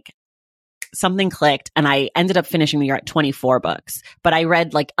just like, something clicked and I ended up finishing the year at 24 books. But I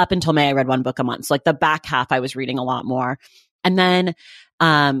read like up until May, I read one book a month. So like the back half, I was reading a lot more. And then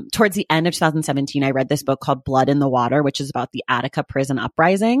towards the end of 2017, I read this book called Blood in the Water, which is about the Attica prison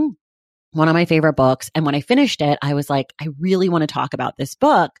uprising. One of my favorite books. And when I finished it, I was like, I really want to talk about this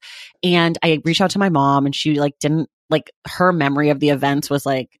book. And I reached out to my mom and she like didn't like her memory of the events was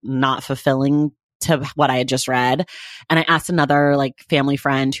like not fulfilling to what I had just read. And I asked another like family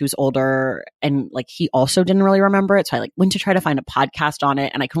friend who's older and like he also didn't really remember it. So I like went to try to find a podcast on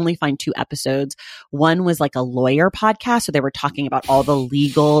it and I could only find 2 episodes. One was like a lawyer podcast. So they were talking about all the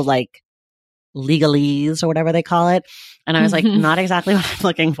legal, like legalese or whatever they call it. And I was like, not exactly what I'm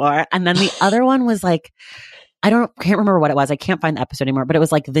looking for. And then the other one was like, can't remember what it was. I can't find the episode anymore, but it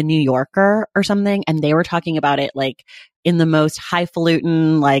was like The New Yorker or something. And they were talking about it like in the most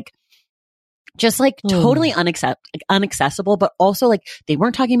highfalutin, like, just like totally unaccessible, but also like they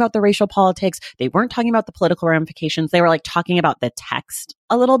weren't talking about the racial politics. They weren't talking about the political ramifications. They were like talking about the text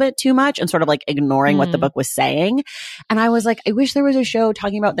a little bit too much and sort of like ignoring what the book was saying. And I was like, I wish there was a show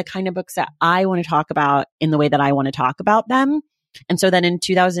talking about the kind of books that I want to talk about in the way that I want to talk about them. And so then in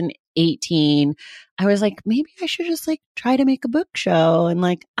 2018, I was like, maybe I should just like try to make a book show and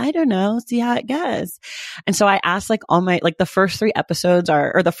like, I don't know, see how it goes. And so I asked like all my, like the first 3 episodes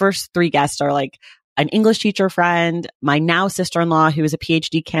or the first 3 guests are like an English teacher friend, my now sister-in-law who was a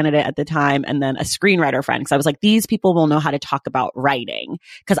PhD candidate at the time, and then a screenwriter friend. Cause I was like, these people will know how to talk about writing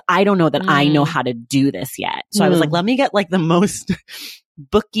because I don't know that I know how to do this yet. So I was like, let me get like the most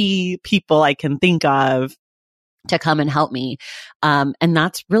booky people I can think of to come and help me. And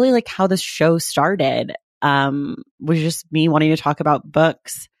that's really like how this show started, was just me wanting to talk about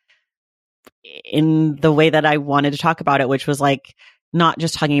books in the way that I wanted to talk about it, which was like not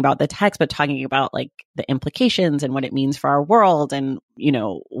just talking about the text, but talking about like the implications and what it means for our world and, you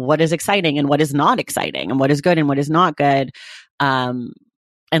know, what is exciting and what is not exciting and what is good and what is not good. And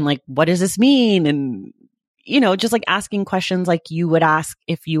like, what does this mean? And, you know, just like asking questions like you would ask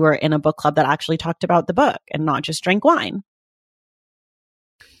if you were in a book club that actually talked about the book and not just drank wine.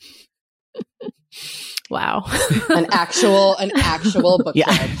 Wow. An actual book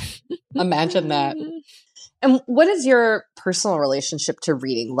club. Imagine that. And what is your personal relationship to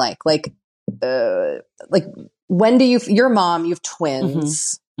reading like? Like when do your mom, you have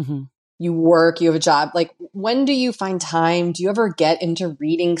twins, you work, you have a job. Like when do you find time? Do you ever get into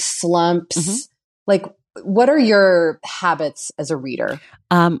reading slumps? Like what are your habits as a reader?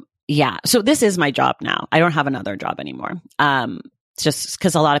 Yeah. So this is my job now. I don't have another job anymore. It's just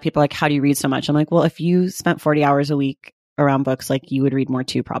because a lot of people are like, how do you read so much? I'm like, well, if you spent 40 hours a week around books, like you would read more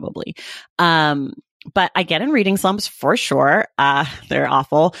too, probably. But I get in reading slumps for sure. They're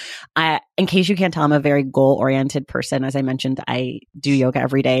awful. In case you can't tell, I'm a very goal-oriented person. As I mentioned, I do yoga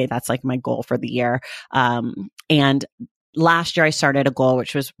every day. That's like my goal for the year. And last year I started a goal,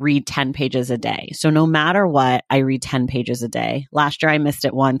 which was read 10 pages a day. So no matter what, I read 10 pages a day. Last year I missed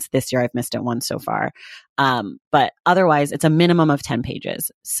it once. This year I've missed it once so far. But otherwise it's a minimum of 10 pages.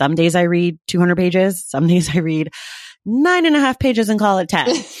 Some days I read 200 pages. Some days I read 9.5 pages and call it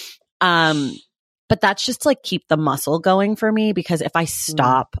 10. but that's just to like keep the muscle going for me, because if I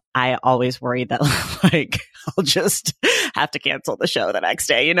stop, I always worry that like I'll just have to cancel the show the next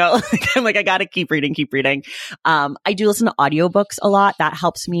day, you know? I'm like, I got to keep reading. I do listen to audiobooks a lot. That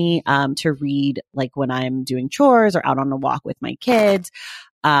helps me to read like when I'm doing chores or out on a walk with my kids.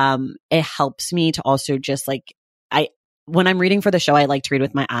 It helps me to also just like, when I'm reading for the show, I like to read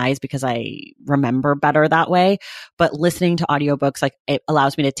with my eyes because I remember better that way. But listening to audiobooks, like it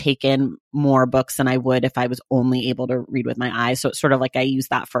allows me to take in more books than I would if I was only able to read with my eyes. So it's sort of like I use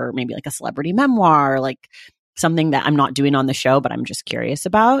that for maybe like a celebrity memoir, like something that I'm not doing on the show, but I'm just curious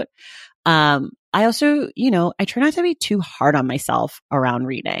about. I also, I try not to be too hard on myself around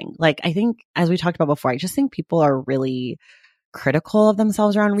reading. Like I think, as we talked about before, I just think people are really critical of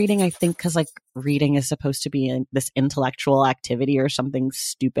themselves around reading. I think because like reading is supposed to be this intellectual activity or something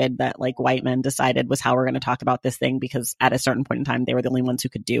stupid that like white men decided was how we're going to talk about this thing, because at a certain point in time they were the only ones who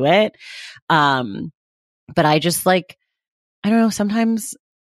could do it. But I just like, I don't know, sometimes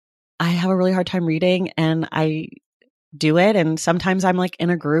I have a really hard time reading and I do it, and sometimes I'm like in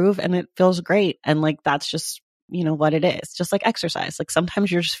a groove and it feels great, and like that's just what it is. Just like exercise. Like sometimes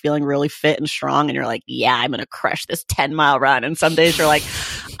you're just feeling really fit and strong and you're like, yeah, I'm going to crush this 10-mile run. And some days you're like,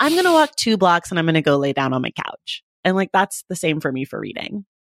 I'm going to walk 2 blocks and I'm going to go lay down on my couch. And like, that's the same for me for reading.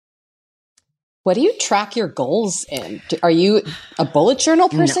 What do you track your goals in? Are you a bullet journal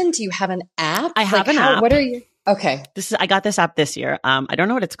person? No. Do you have an app? I have an app. What are you? Okay. I got this app this year. I don't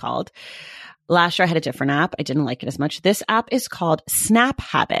know what it's called. Last year I had a different app. I didn't like it as much. This app is called Snap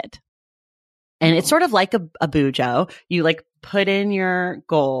Habit. And it's sort of like a Bujo. You like put in your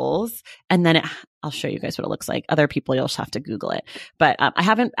goals and then I'll show you guys what it looks like. Other people, you'll just have to Google it. But I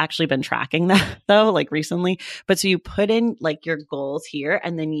haven't actually been tracking that though, like recently. But so you put in like your goals here,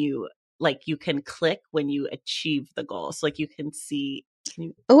 and then you can click when you achieve the goal. So like you can see.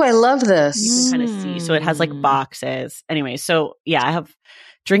 Oh, I love this. You can kind of see. So it has like boxes. Anyway, so yeah, I have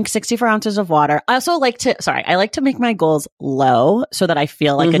drink 64 ounces of water. I also like to make my goals low so that I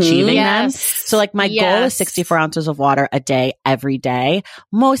feel like achieving them. So like my goal is 64 ounces of water a day, every day.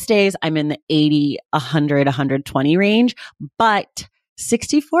 Most days I'm in the 80, 100, 120 range, but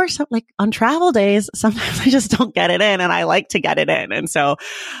 64, so like on travel days, sometimes I just don't get it in, and I like to get it in. And so,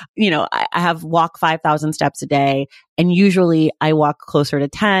 I have walk 5,000 steps a day, and usually I walk closer to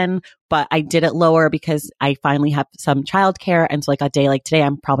 10, but I did it lower because I finally have some childcare. And so like a day like today,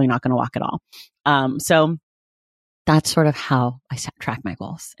 I'm probably not going to walk at all. So that's sort of how I track my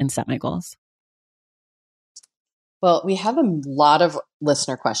goals and set my goals. Well, we have a lot of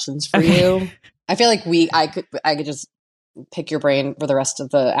listener questions for you. I feel like I could just pick your brain for the rest of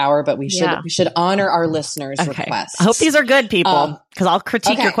the hour, but we should honor our listeners' requests. I hope these are good, people, because I'll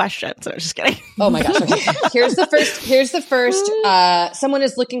critique your questions. I'm just kidding. Oh my gosh. Okay. Here's the first. Someone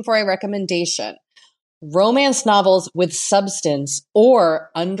is looking for a recommendation. Romance novels with substance or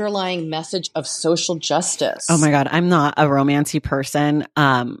underlying message of social justice. Oh my God. I'm not a romancy person.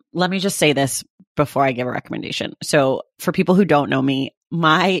 Let me just say this before I give a recommendation. So for people who don't know me,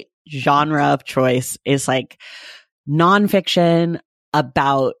 my genre of choice is like nonfiction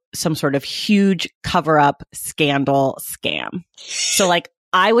about some sort of huge cover-up scandal scam. So like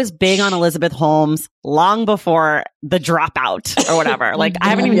I was big on Elizabeth Holmes long before The Dropout or whatever. Like I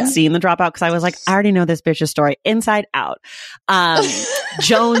haven't even seen The Dropout because I was like, I already know this bitch's story inside out.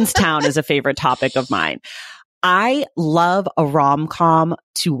 Jonestown is a favorite topic of mine. I love a rom-com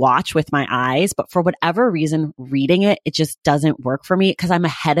to watch with my eyes, but for whatever reason, reading it just doesn't work for me because I'm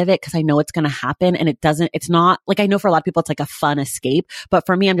ahead of it because I know it's going to happen, and it's not like, I know for a lot of people it's like a fun escape, but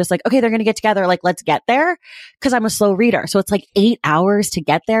for me, I'm just like, okay, they're going to get together. Like, let's get there, because I'm a slow reader. So it's like 8 hours to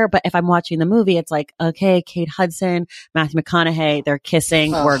get there. But if I'm watching the movie, it's like, okay, Kate Hudson, Matthew McConaughey, they're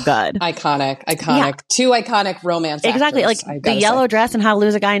kissing. We're good. Iconic. Yeah. 2 iconic romance Exactly. actors, like The Yellow Dress and How to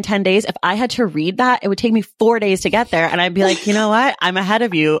Lose a Guy in 10 Days. If I had to read that, it would take me 4 days to get there. And I'd be like, you know what? I'm ahead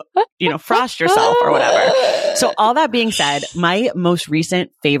of you, frost yourself or whatever. So all that being said, my most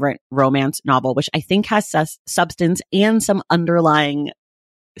recent favorite romance novel, which I think has substance and some underlying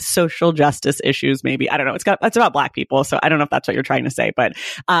social justice issues, maybe. I don't know. It's about Black people. So I don't know if that's what you're trying to say, but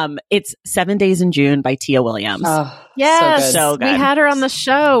it's 7 Days in June by Tia Williams. Yes. So good. We had her on the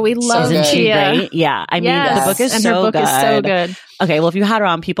show. We love Tia. Great? Yeah. I mean, the book is her book is so good. Okay, well, if you had her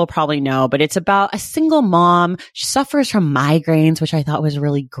on, people probably know, but it's about a single mom. She suffers from migraines, which I thought was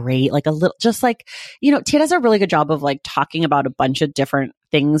really great. Like a little, just like, Tia does a really good job of like talking about a bunch of different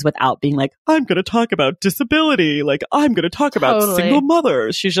things without being like, I'm going to talk about disability. Like, I'm going to talk about single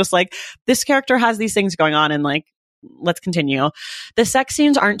mothers. She's just like, this character has these things going on, and like, let's continue. The sex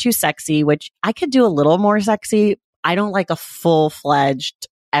scenes aren't too sexy, which I could do a little more sexy. I don't like a full-fledged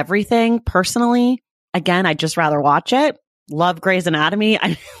everything. Personally, again, I'd just rather watch it. Love Grey's Anatomy.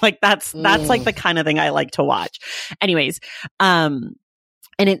 I like that's like the kind of thing I like to watch. Anyways, and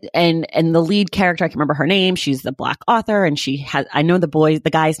the lead character, I can remember her name. She's the Black author, and I know the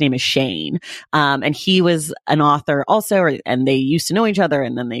guy's name is Shane. And he was an author also, and they used to know each other,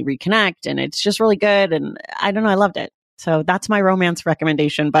 and then they reconnect, and it's just really good. And I don't know, I loved it. So that's my romance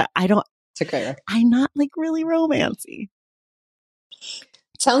recommendation, but it's a great one. I'm not like really romancy.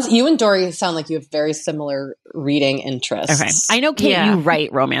 You and Dory sound like you have very similar reading interests. Okay. I know, Kate, you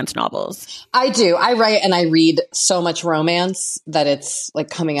write romance novels. I do. I write and I read so much romance that it's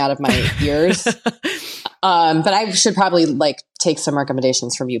like coming out of my ears. But I should probably like take some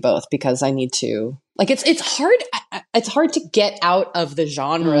recommendations from you both, because I need to, like, it's hard. It's hard to get out of the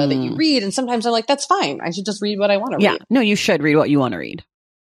genre that you read. And sometimes I'm like, that's fine. I should just read what I want to read. Yeah. No, you should read what you want to read.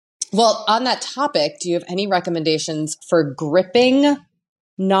 Well, on that topic, do you have any recommendations for gripping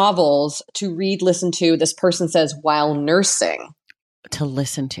novels to read, listen to, this person says, while nursing? To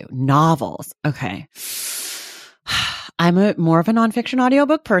listen to novels. Okay. I'm more of a nonfiction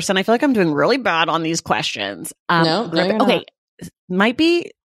audiobook person. I feel like I'm doing really bad on these questions. No, you're not. Okay. Might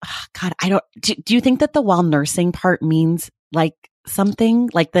be, God, I don't, do you think that the while nursing part means like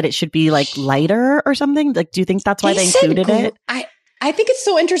something like that it should be like lighter or something? Like, do you think that's why they included it? I think it's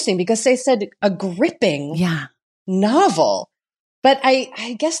so interesting because they said a gripping novel. But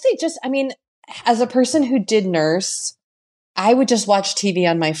I guess they just, I mean, as a person who did nurse, I would just watch TV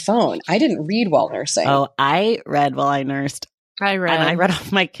on my phone. I didn't read while nursing. Oh, I read while I nursed. I read. And I read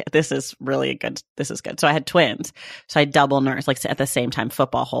off this is really good. This is good. So I had twins. So I double nursed, like at the same time,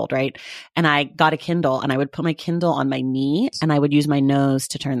 football hold, right? And I got a Kindle, and I would put my Kindle on my knee, and I would use my nose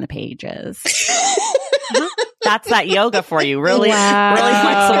to turn the pages. That's that yoga for you. Really, really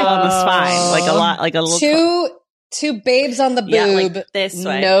flexible on the spine. Like a lot, like a little. Two babes on the boob, like this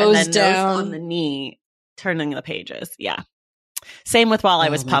way, nose and then down, nose on the knee, turning the pages. Yeah. Same with while I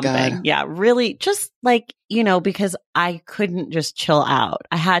was pumping. God. Yeah. Really just like, because I couldn't just chill out.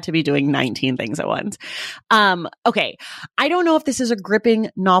 I had to be doing 19 things at once. Okay. I don't know if this is a gripping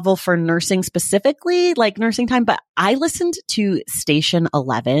novel for nursing specifically, like nursing time, but I listened to Station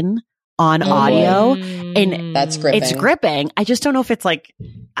 11 on audio, and that's gripping. It's gripping. I just don't know if it's like,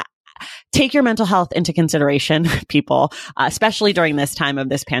 take your mental health into consideration, people, especially during this time of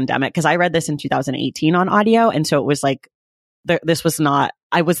this pandemic. Because I read this in 2018 on audio. And so it was like, this was not,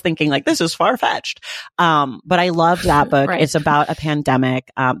 I was thinking like, this is far-fetched. But I loved that book. Right. It's about a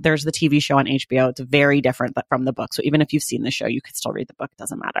pandemic. There's the TV show on HBO. It's very different from the book. So even if you've seen the show, you could still read the book. It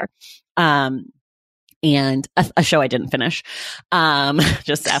doesn't matter. And a show I didn't finish.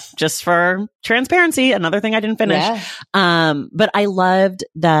 Just for transparency, another thing I didn't finish. Yeah. But I loved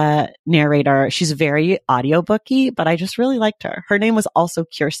the narrator. She's very audiobooky, but I just really liked her. Her name was also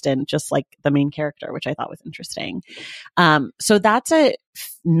Kirsten, just like the main character, which I thought was interesting. So that's a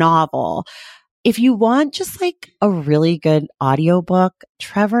novel. If you want just like a really good audiobook,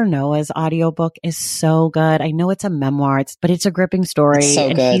 Trevor Noah's audiobook is so good. I know it's a memoir, but it's a gripping story. It's so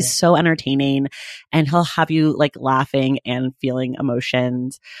and good. He's so entertaining, and he'll have you like laughing and feeling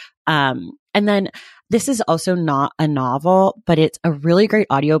emotions. And then this is also not a novel, but it's a really great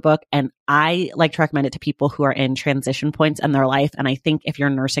audiobook. And I like to recommend it to people who are in transition points in their life. And I think if you're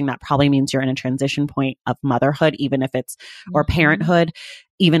nursing, that probably means you're in a transition point of motherhood, even if it's, or parenthood,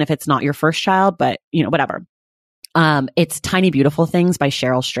 even if it's not your first child, but whatever. It's Tiny Beautiful Things by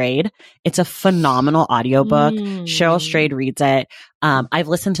Cheryl Strayed. It's a phenomenal audiobook. Cheryl Strayed reads it. I've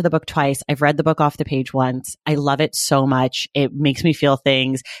listened to the book twice. I've read the book off the page once. I love it so much. It makes me feel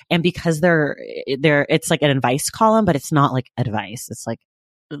things. And because it's like an advice column, but it's not like advice. It's like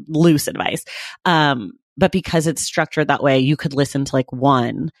loose advice. But because it's structured that way, you could listen to like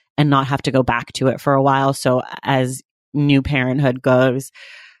one and not have to go back to it for a while. So as new parenthood goes,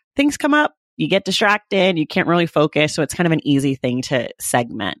 things come up. You get distracted, you can't really focus. So it's kind of an easy thing to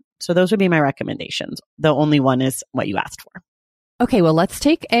segment. So those would be my recommendations. The only one is what you asked for. Okay, well, let's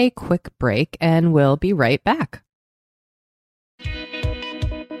take a quick break and we'll be right back.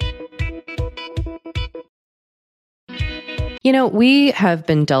 We have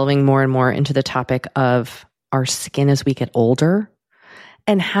been delving more and more into the topic of our skin as we get older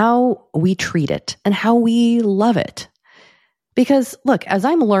and how we treat it and how we love it. Because look, as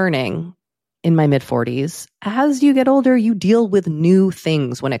I'm learning in my mid-40s, as you get older, you deal with new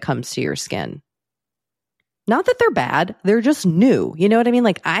things when it comes to your skin. Not that they're bad, they're just new. You know what I mean?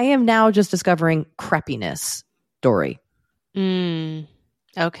 Like, I am now just discovering crepiness, Dory.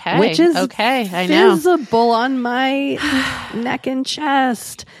 Okay. Which is I know. visible on my neck and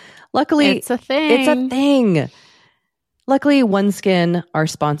chest. Luckily, it's a thing. It's a thing. Luckily, OneSkin, our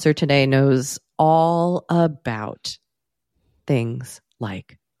sponsor today, knows all about things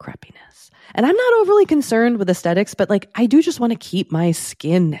like crepiness. And I'm not overly concerned with aesthetics, but like I do just want to keep my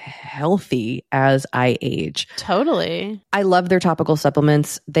skin healthy as I age. Totally. I love their topical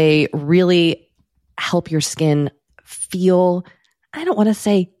supplements. They really help your skin feel, I don't want to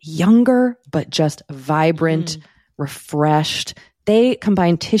say younger, but just vibrant, refreshed. They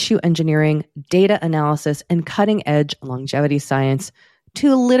combine tissue engineering, data analysis, and cutting-edge longevity science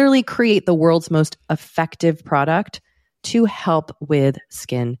to literally create the world's most effective product to help with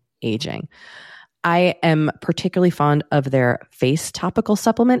skin aging. I am particularly fond of their face topical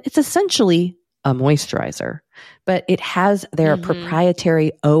supplement. It's essentially a moisturizer, but it has their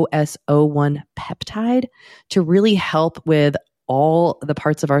proprietary OS01 peptide to really help with all the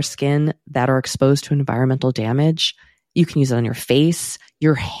parts of our skin that are exposed to environmental damage. You can use it on your face,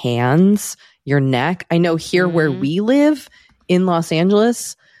 your hands, your neck. I know here where we live in Los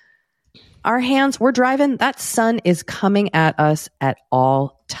Angeles, our hands, we're driving, that sun is coming at us at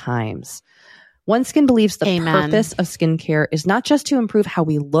all times. OneSkin believes the purpose of skincare is not just to improve how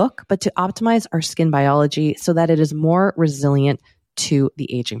we look, but to optimize our skin biology so that it is more resilient to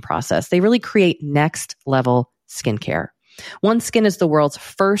the aging process. They really create next level skincare. OneSkin is the world's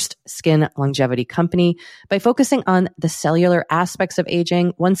first skin longevity company. By focusing on the cellular aspects of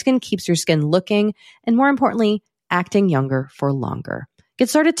aging, OneSkin keeps your skin looking and, more importantly, acting younger for longer. Get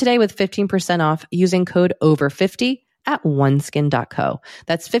started today with 15% off using code OVER50 at oneskin.co.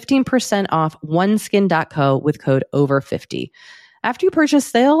 That's 15% off oneskin.co with code OVER50. After you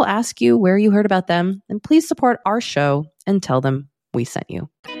purchase, they'll ask you where you heard about them, and please support our show and tell them we sent you.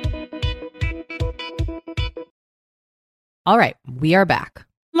 All right, we are back.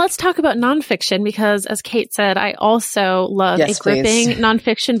 Let's talk about nonfiction because, as Kate said, I also love a gripping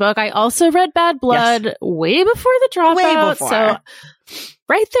nonfiction book. I also read Bad Blood way before The Dropout. So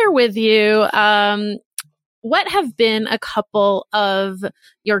right there with you. What have been a couple of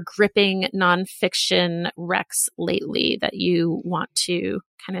your gripping nonfiction recs lately that you want to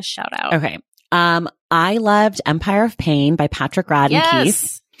kind of shout out? Okay. I loved Empire of Pain by Patrick Radden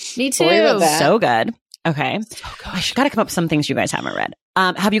Keefe. Me too. So good. Okay. So good. I got to come up with some things you guys haven't read.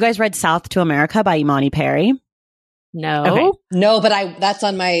 Have you guys read South to America by Imani Perry? No. Okay. No, but that's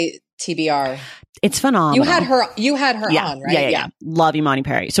on my TBR. It's phenomenal. You had her on, right? Yeah. Love Imani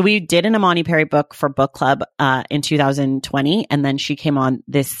Perry. So we did an Imani Perry book for book club in 2020, and then she came on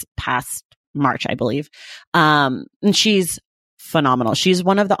this past March, I believe. And she's phenomenal. She's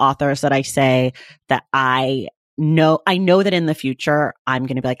one of the authors that I say that I know that in the future, I'm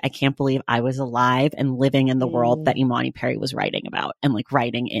going to be like, I can't believe I was alive and living in the world that Imani Perry was writing about and like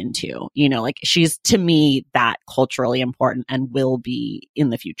writing into, like she's to me that culturally important and will be in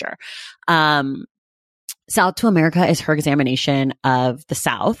the future. South to America is her examination of the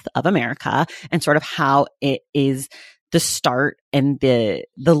South of America and sort of how it is the start and the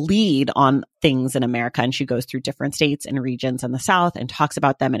lead on things in America. And she goes through different states and regions in the South and talks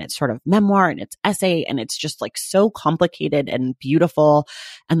about them. And it's sort of memoir and it's essay. And it's just like so complicated and beautiful.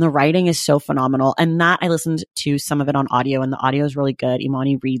 And the writing is so phenomenal. And that I listened to some of it on audio and the audio is really good.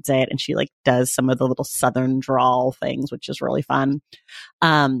 Imani reads it and she like does some of the little Southern drawl things, which is really fun.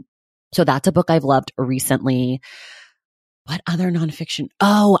 So that's a book I've loved recently. What other nonfiction?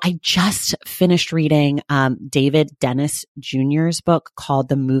 Oh, I just finished reading David Dennis Jr.'s book called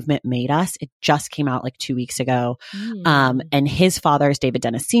The Movement Made Us. It just came out like 2 weeks ago. And his father is David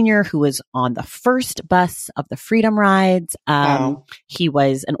Dennis Sr., who was on the first bus of the Freedom Rides. He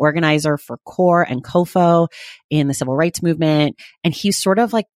was an organizer for CORE and COFO in the civil rights movement. And he's sort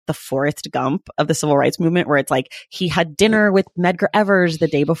of like the Forrest Gump of the civil rights movement, where it's like he had dinner with Medgar Evers the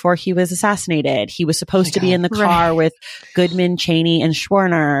day before he was assassinated. He was supposed to be in the car with Goodman, Cheney, and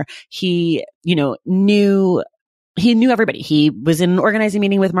Schwerner. He, knew everybody. He was in an organizing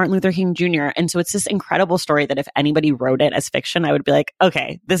meeting with Martin Luther King Jr. And so it's this incredible story that if anybody wrote it as fiction, I would be like,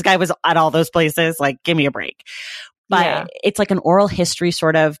 okay, this guy was at all those places. Like, give me a break. But it's like an oral history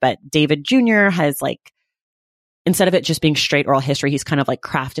sort of, but David Jr. has like, instead of it just being straight oral history, he's kind of like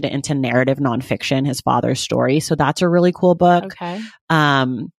crafted it into narrative nonfiction, his father's story. So that's a really cool book. Okay.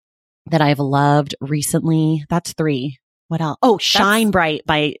 That I've loved recently. That's 3. What else? Oh, Shine Bright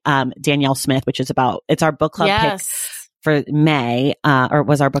by Danielle Smith, which is it's our book club pick for May, or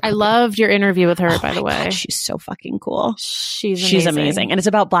was our book club. I loved your interview with her, by the way. God, she's so fucking cool. She's amazing. And it's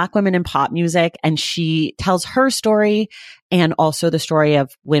about Black women in pop music. And she tells her story and also the story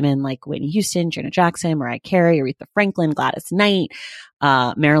of women like Whitney Houston, Janet Jackson, Mariah Carey, Aretha Franklin, Gladys Knight,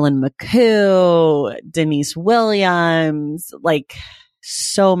 Marilyn McCoo, Denise Williams, like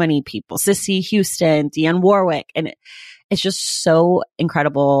so many people, Cissy Houston, Dionne Warwick. And is just so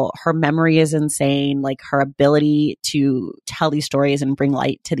incredible. Her memory is insane. Like her ability to tell these stories and bring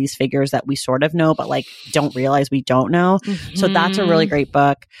light to these figures that we sort of know, but like don't realize we don't know. Mm-hmm. So that's a really great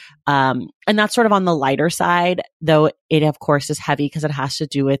book. And that's sort of on the lighter side, though it of course is heavy because it has to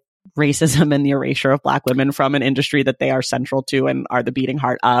do with racism and the erasure of Black women from an industry that they are central to and are the beating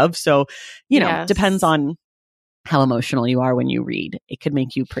heart of. So, you know, depends on how emotional you are when you read. It could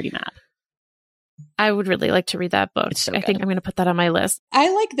make you pretty mad. I would really like to read that book. So I think I'm going to put that on my list.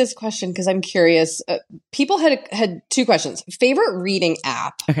 I like this question because I'm curious. People had two questions. Favorite reading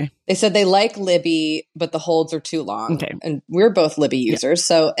app. Okay. They said they like Libby, but the holds are too long. Okay. And we're both Libby users. Yeah.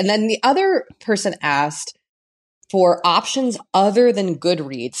 So, and then the other person asked for options other than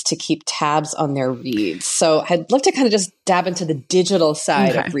Goodreads to keep tabs on their reads. So I'd love to kind of just dab into the digital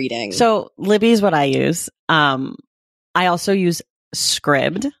side of reading. So Libby is what I use. I also use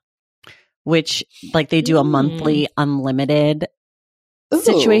Scribd, which like they do a monthly unlimited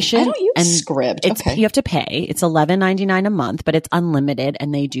situation. I don't use Scribd. Okay. You have to pay. It's $11.99 a month, but it's unlimited,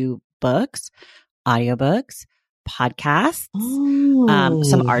 and they do books, audiobooks, podcasts,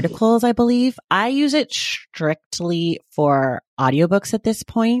 some articles, I believe. I use it strictly for audiobooks at this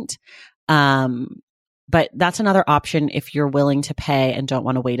point. But that's another option if you're willing to pay and don't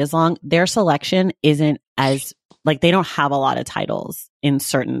want to wait as long. Their selection isn't as like they don't have a lot of titles in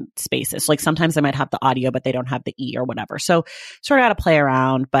certain spaces. Like sometimes they might have the audio, but they don't have the E or whatever. So sort of got to play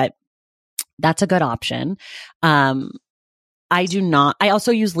around, but that's a good option. I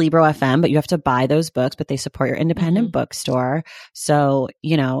also use Libro FM, but you have to buy those books, but they support your independent bookstore. So,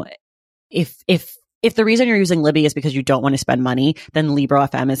 you know, if the reason you're using Libby is because you don't want to spend money, then Libro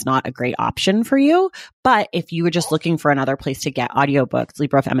FM is not a great option for you. But if you were just looking for another place to get audiobooks,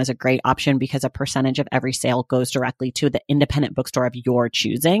 Libro FM is a great option because a percentage of every sale goes directly to the independent bookstore of your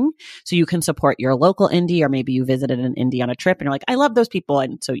choosing. So you can support your local indie, or maybe you visited an indie on a trip and you're like, I love those people.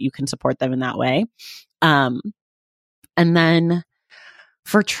 And so you can support them in that way. And then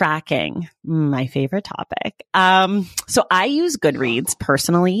for tracking, my favorite topic. So I use Goodreads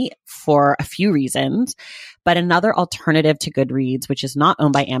personally for a few reasons, but another alternative to Goodreads, which is not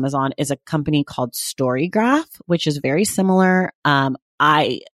owned by Amazon, is a company called Storygraph, which is very similar.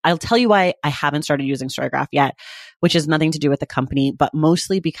 I'll tell you why I haven't started using Storygraph yet, which has nothing to do with the company, but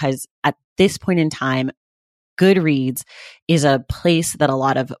mostly because at this point in time, Goodreads is a place that a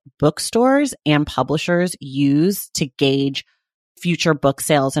lot of bookstores and publishers use to gauge future book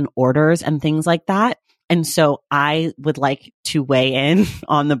sales and orders and things like that. And so I would like to weigh in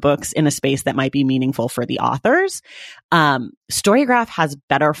on the books in a space that might be meaningful for the authors. Storygraph has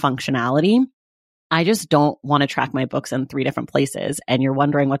better functionality. I just don't want to track my books in 3 different places. And you're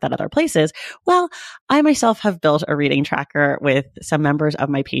wondering what that other place is. Well, I myself have built a reading tracker with some members of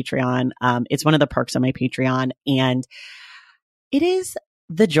my Patreon. It's one of the perks of my Patreon, and it is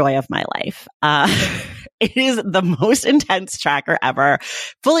the joy of my life. It is the most intense tracker ever,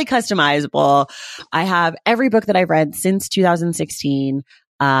 fully customizable. I have every book that I've read since 2016,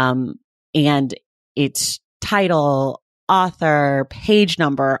 and its title, author, page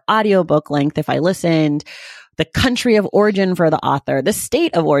number, audiobook length if I listened, the country of origin for the author, the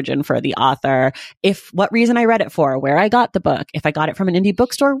state of origin for the author, what reason I read it for, where I got the book, if I got it from an indie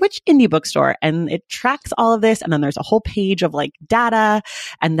bookstore, which indie bookstore, and it tracks all of this. And then there's a whole page of like data.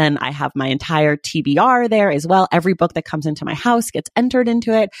 And then I have my entire TBR there as well. Every book that comes into my house gets entered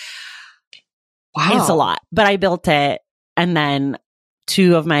into it. Wow. It's a lot, but I built it. And then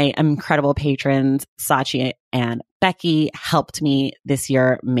 2 of my incredible patrons, Sachi and Becky, helped me this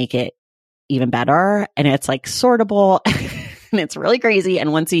year make it even better. And it's like sortable and it's really crazy.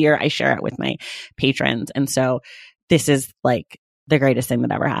 And once a year I share it with my patrons. And so this is like the greatest thing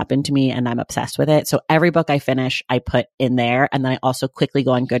that ever happened to me, and I'm obsessed with it. So every book I finish, I put in there. And then I also quickly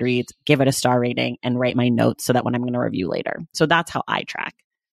go on Goodreads, give it a star rating, and write my notes so that when I'm going to review later. So that's how I track.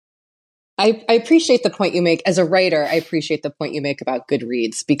 I appreciate the point you make as a writer. I appreciate the point you make about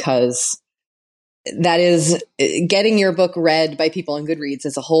Goodreads, because that is getting your book read by people on Goodreads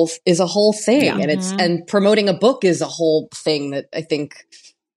is a whole thing. Yeah. And and promoting a book is a whole thing that I think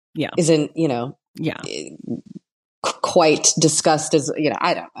isn't, quite discussed as,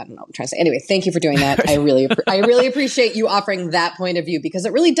 I don't know what I'm trying to say. Anyway, thank you for doing that. I really appreciate you offering that point of view, because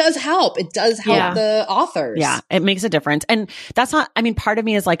it really does help. It does help the authors. Yeah, it makes a difference. And that's not, part of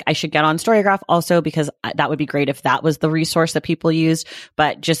me is like, I should get on Storygraph also, because that would be great if that was the resource that people used.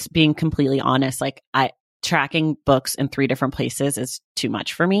 But just being completely honest, like tracking books in 3 different places is too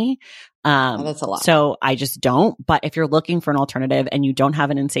much for me. That's a lot. So I just don't. But if you're looking for an alternative and you don't have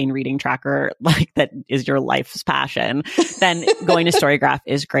an insane reading tracker like that is your life's passion, then going to Storygraph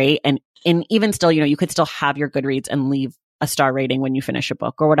is great. And even still, you could still have your Goodreads and leave a star rating when you finish a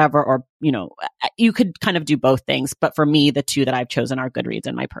book or whatever, or, you know, you could kind of do both things. But for me, the two that I've chosen are Goodreads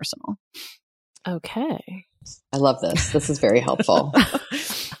and my personal. Okay. I love this. This is very helpful.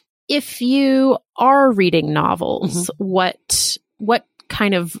 If you are reading novels, what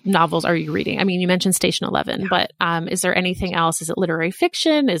kind of novels are you reading? I mean, you mentioned Station 11, but is there anything else? Is it literary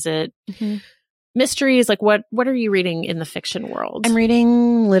fiction? Is it mysteries? Like what are you reading in the fiction world? I'm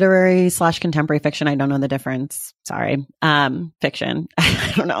reading literary / contemporary fiction. I don't know the difference. Sorry. Fiction.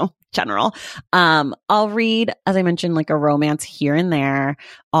 I don't know. General. I'll read, as I mentioned, like a romance here and there.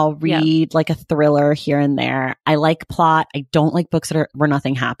 I'll read like a thriller here and there. I like plot. I don't like books that are where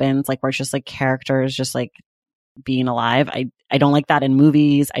nothing happens, like where it's just like characters just like being alive. I don't like that in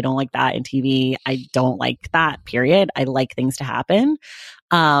movies. I don't like that in TV. I don't like that, period. I like things to happen.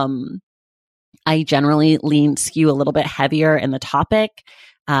 I generally skew a little bit heavier in the topic.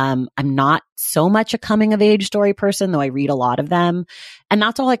 I'm not so much a coming of age story person, though I read a lot of them. And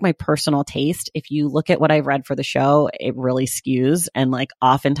that's all like my personal taste. If you look at what I've read for the show, it really skews. And like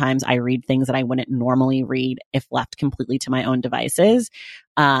oftentimes I read things that I wouldn't normally read if left completely to my own devices.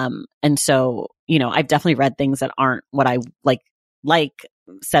 And so, you know, I've definitely read things that aren't what I like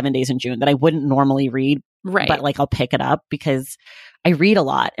 7 Days in June that I wouldn't normally read. Right. But like I'll pick it up because I read a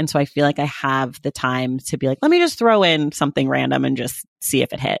lot. And so I feel like I have the time to be like, let me just throw in something random and just see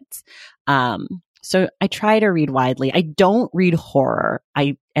if it hits. So I try to read widely. I don't read horror.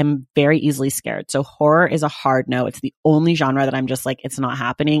 I am very easily scared. So horror is a hard no. It's the only genre that I'm just like, it's not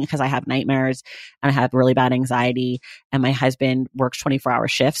happening because I have nightmares and I have really bad anxiety and my husband works 24-hour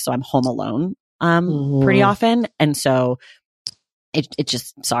shifts. So I'm home alone, pretty often. And so it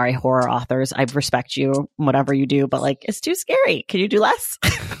just, sorry, horror authors, I respect you, whatever you do, but like, it's too scary. Can you do less?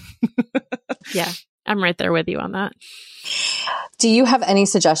 Yeah, I'm right there with you on that. Do you have any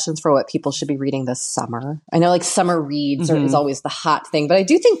suggestions for what people should be reading this summer? I know like summer reads is always the hot thing, but I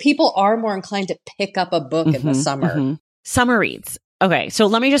do think people are more inclined to pick up a book in the summer. Summer reads. Okay. So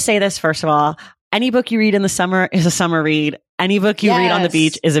let me just say this first of all. Any book you read in the summer is a summer read. Any book you read on the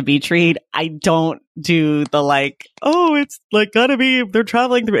beach is a beach read. I don't do the like, oh, it's like gotta be, they're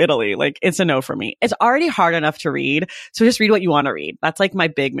traveling through Italy. Like it's a no for me. It's already hard enough to read. So just read what you want to read. That's like my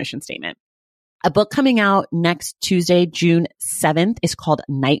big mission statement. A book coming out next Tuesday, June 7th is called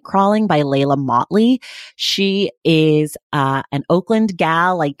Night Crawling by Layla Motley. She is an Oakland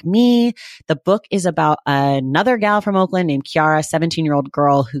gal like me. The book is about another gal from Oakland named Kiara, 17-year-old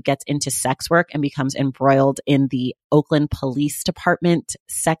girl who gets into sex work and becomes embroiled in the Oakland Police Department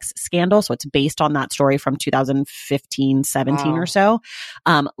sex scandal. So it's based on that story from 2015, 17 or so.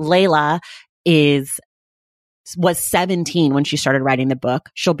 Layla was 17 when she started writing the book.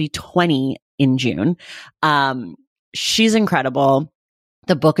 She'll be 20 in June. She's incredible.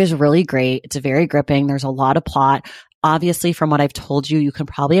 The book is really great. It's very gripping. There's a lot of plot. Obviously, from what I've told you, you can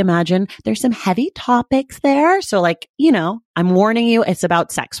probably imagine there's some heavy topics there. So like, you know, I'm warning you, it's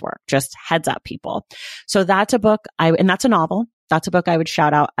about sex work. Just heads up, people. So that's a book and that's a novel. That's a book I would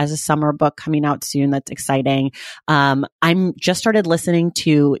shout out as a summer book coming out soon. That's exciting. I'm just started listening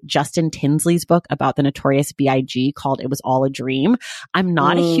to Justin Tinsley's book about the Notorious B.I.G. called It Was All a Dream. I'm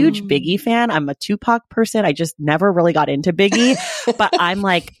not a huge Biggie fan. I'm a Tupac person. I just never really got into Biggie, but I'm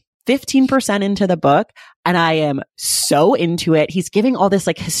like 15% into the book and I am so into it. He's giving all this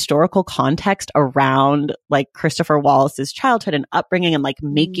like historical context around like Christopher Wallace's childhood and upbringing and like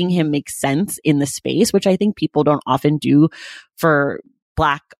making him make sense in the space, which I think people don't often do for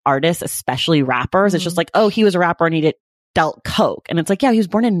Black artists, especially rappers. It's just like, oh, he was a rapper and he dealt coke. And it's like, yeah, he was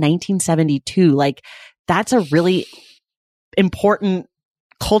born in 1972. Like that's a really important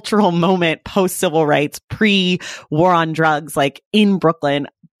cultural moment post civil rights, pre war on drugs, like in Brooklyn,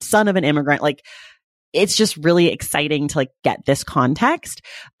 son of an immigrant. Like it's just really exciting to like get this context.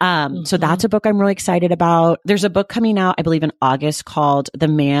 So that's a book I'm really excited about. There's a book coming out, I believe in August called The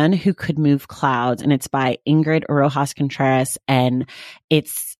Man Who Could Move Clouds. And it's by Ingrid Rojas Contreras. And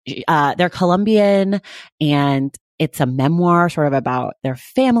it's, they're Colombian and it's a memoir sort of about their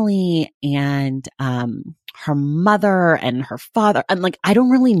family and, her mother and her father. And like, I don't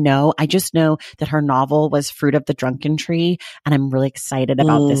really know. I just know that her novel was Fruit of the Drunken Tree. And I'm really excited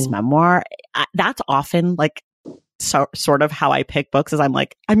about this memoir. That's often like sort of how I pick books is I'm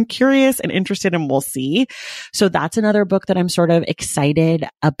like, I'm curious and interested and we'll see. So that's another book that I'm sort of excited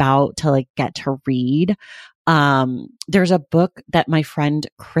about to like get to read. There's a book that my friend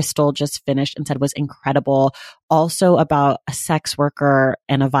Crystal just finished and said was incredible, also about a sex worker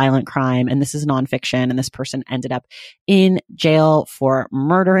and a violent crime. And this is nonfiction. And this person ended up in jail for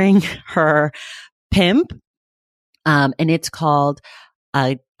murdering her pimp. And it's called,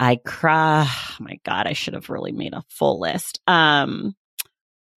 I cry. Oh my God, I should have really made a full list. I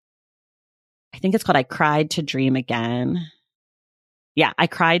think it's called I Cried to Dream Again. Yeah, I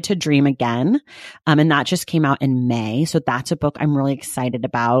Cried to Dream Again. And that just came out in May. So that's a book I'm really excited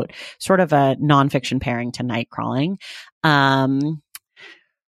about. Sort of a nonfiction pairing to Nightcrawling. I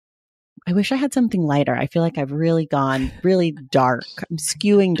wish I had something lighter. I feel like I've really gone really dark. I'm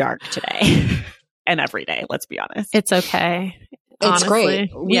skewing dark today and every day. Let's be honest. It's okay. It's honestly.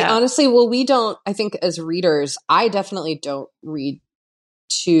 great. We don't, I think as readers, I definitely don't read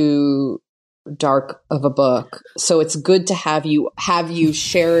too dark of a book. So it's good to have you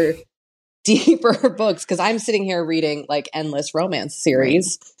share deeper books, because I'm sitting here reading like endless romance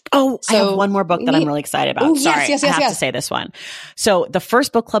series. Oh, so I have one more book that I'm really excited about. Sorry, I have to say this one. So the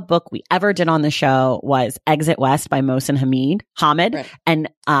first book club book we ever did on the show was Exit West by Mohsin Hamid. Right. And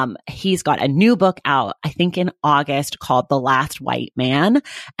he's got a new book out, I think in August, called The Last White Man.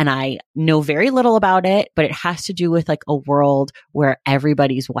 And I know very little about it, but it has to do with like a world where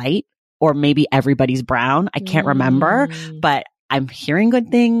everybody's white, or maybe everybody's brown. I can't remember, but I'm hearing good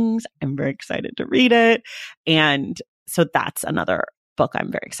things. I'm very excited to read it. And so that's another book I'm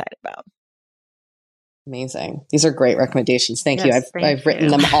very excited about. Amazing. These are great recommendations. Thank you. I've written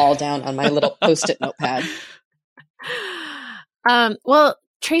them all down on my little Post-it notepad. Well,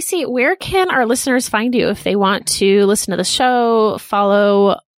 Tracy, where can our listeners find you if they want to listen to the show,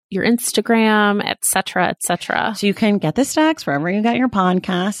 follow your Instagram, et cetera, et cetera? So you can get the Stacks wherever you get your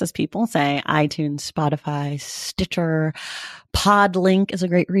podcasts, as people say, iTunes, Spotify, Stitcher. Podlink is a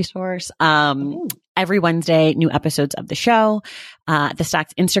great resource. Every Wednesday, new episodes of the show. The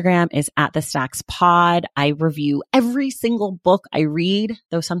Stacks Instagram is at the Stacks Pod. I review every single book I read,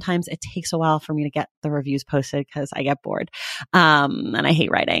 though sometimes it takes a while for me to get the reviews posted because I get bored. And I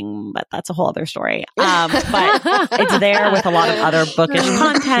hate writing, but that's a whole other story. But it's there with a lot of other bookish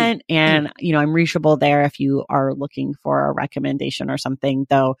content. And, you know, I'm reachable there if you are looking for a recommendation or something,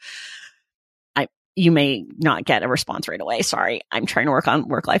 though. You may not get a response right away. Sorry. I'm trying to work on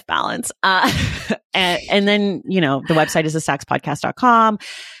work-life balance. And then, you know, the website is thestackspodcast.com.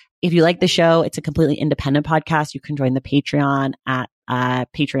 If you like the show, it's a completely independent podcast. You can join the Patreon at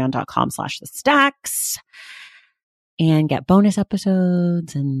patreon.com/thestacks and get bonus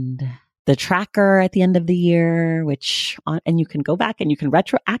episodes and the tracker at the end of the year, and you can go back and you can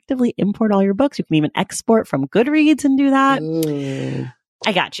retroactively import all your books. You can even export from Goodreads and do that. Ooh.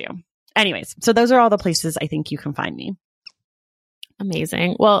 I got you. Anyways, so those are all the places I think you can find me.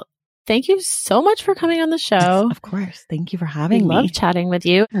 Amazing. Well, thank you so much for coming on the show. Of course. Thank you for having me. I love chatting with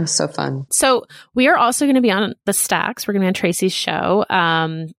you. It was so fun. So we are also going to be on the Stacks. We're going to be on Tracy's show,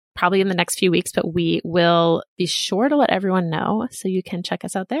 probably in the next few weeks, but we will be sure to let everyone know so you can check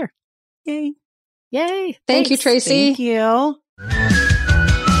us out there. Yay. Yay. Thank you, Tracy. Thank you.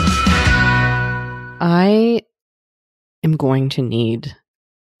 I am going to need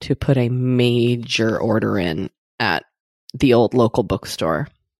to put a major order in at the old local bookstore.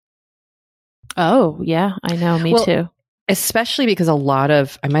 Oh, yeah, I know. Me too. Especially because I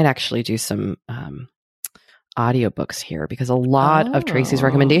might actually do some audiobooks here, because a lot of Tracy's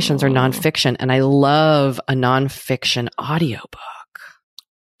recommendations are nonfiction, and I love a nonfiction audiobook.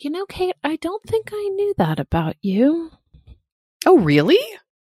 You know, Kate, I don't think I knew that about you. Oh, really?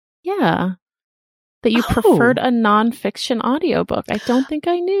 Yeah. That you preferred a nonfiction audiobook. I don't think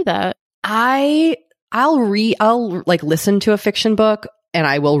I knew that. I'll like listen to a fiction book and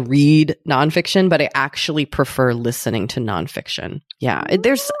I will read nonfiction, but I actually prefer listening to nonfiction. Yeah.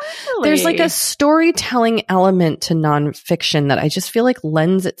 There's like a storytelling element to nonfiction that I just feel like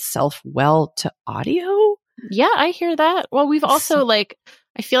lends itself well to audio. Yeah, I hear that. Well, we've also I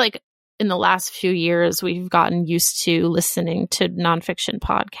feel like in the last few years, we've gotten used to listening to nonfiction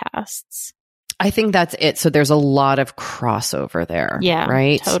podcasts. I think that's it. So there's a lot of crossover there. Yeah.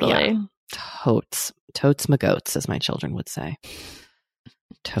 Right? Totally. Yeah. Totes my goats, as my children would say.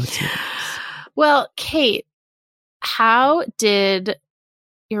 Totes my goats. Well, Kate, how did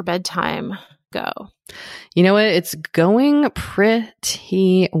your bedtime go? You know what? It's going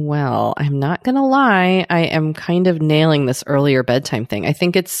pretty well. I'm not going to lie. I am kind of nailing this earlier bedtime thing. I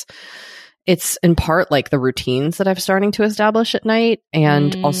think it's in part like the routines that I'm starting to establish at night,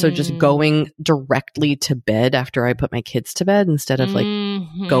 and also just going directly to bed after I put my kids to bed instead of like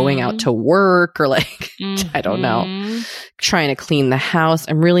going out to work or like, I don't know, trying to clean the house.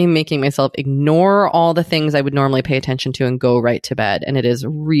 I'm really making myself ignore all the things I would normally pay attention to and go right to bed. And it is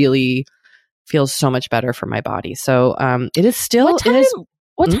really feels so much better for my body. So it is still... What time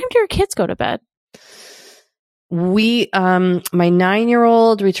do your kids go to bed? We, my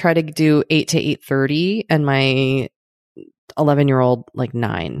 9-year-old, we try to do 8 to 8:30, and my 11-year-old like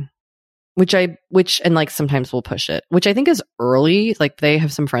 9, which and like sometimes we'll push it, which I think is early. Like they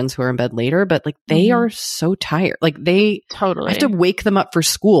have some friends who are in bed later, but like they are so tired. Like I have to wake them up for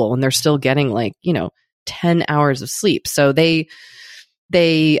school and they're still getting like, 10 hours of sleep. So they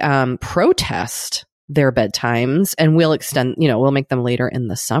protest their bedtimes, and we'll extend, we'll make them later in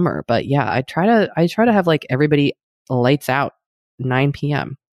the summer. But yeah, I try to have like everybody lights out 9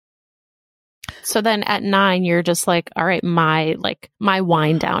 p.m. So then at 9, you're just like, all right, my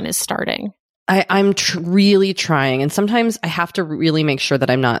wind down is starting. I'm really trying. And sometimes I have to really make sure that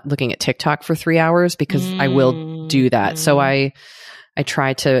I'm not looking at TikTok for 3 hours, because I will do that. So I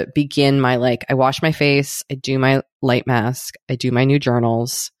try to begin my, I wash my face, I do my light mask, I do my new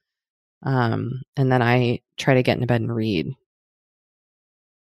journals. And then I try to get into bed and read.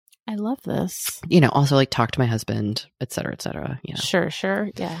 I love this. Also like talk to my husband, et cetera, et cetera. Sure.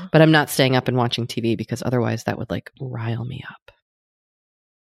 Yeah. But I'm not staying up and watching TV, because otherwise that would like rile me up.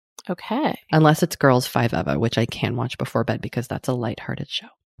 Okay. Unless it's Girls 5 Eva, which I can watch before bed because that's a lighthearted show.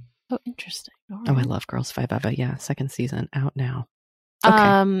 Oh, interesting. All right. Oh, I love Girls 5 Eva. Yeah. 2nd season out now.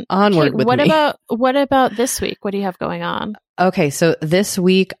 Okay. Onward with me. What about this week? What do you have going on? Okay. So this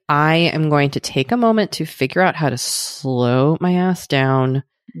week I am going to take a moment to figure out how to slow my ass down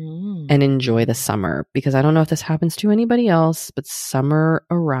and enjoy the summer, because I don't know if this happens to anybody else, but summer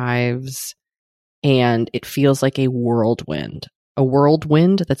arrives and it feels like a whirlwind. A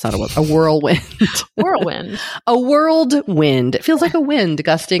whirlwind? That's not a word. A whirlwind. Whirlwind. A whirlwind. It feels like a wind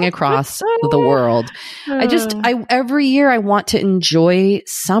gusting across the world. Every year I want to enjoy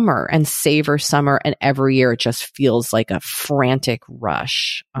summer and savor summer, and every year it just feels like a frantic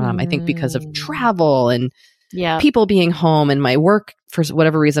rush. I think because of travel and people being home, and my work, for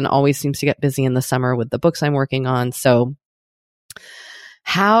whatever reason, always seems to get busy in the summer with the books I'm working on. So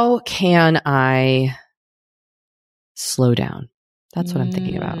how can I slow down? That's what I'm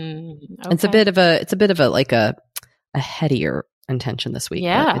thinking about. Okay. It's a bit of a like a headier intention this week.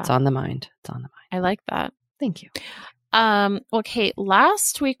 Yeah. But it's on the mind. I like that. Thank you. Okay.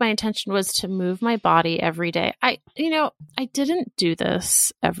 Last week, my intention was to move my body every day. I didn't do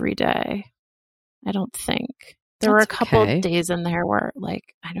this every day. I don't think. There were a couple of days in there where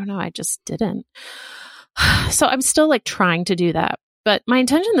I don't know, I just didn't. So I'm still trying to do that. But my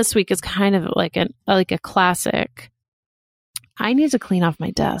intention this week is kind of like a classic. I need to clean off my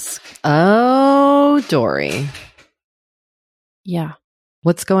desk. Oh, Dory. Yeah.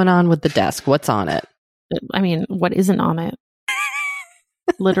 What's going on with the desk? What's on it? I mean, what isn't on it?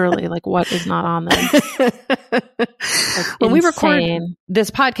 Literally, what is not on there? When we record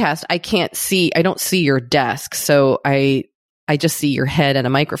this podcast, I don't see your desk. So I just see your head and a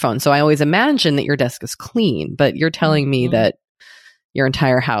microphone. So I always imagine that your desk is clean, but you're telling me that your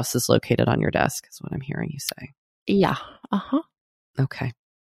entire house is located on your desk, is what I'm hearing you say. Yeah. Uh-huh. Okay.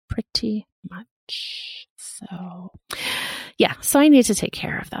 Pretty much. So, yeah. So I need to take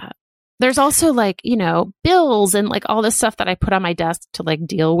care of that. There's also bills and all this stuff that I put on my desk to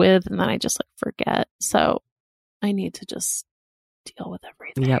deal with, and then I just forget. So I need to just deal with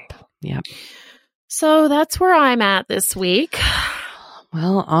everything. Yep. So that's where I'm at this week.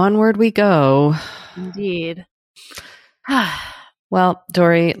 Well, onward we go. Indeed. Well,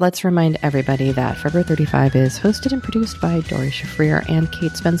 Dory, let's remind everybody that Forever 35 is hosted and produced by Dory Shafrir and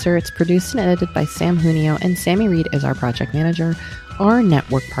Kate Spencer. It's produced and edited by Sam Junio, and Sammy Reed is our project manager. Our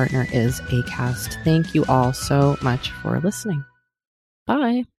network partner is Acast. Thank you all so much for listening.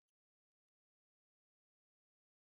 Bye.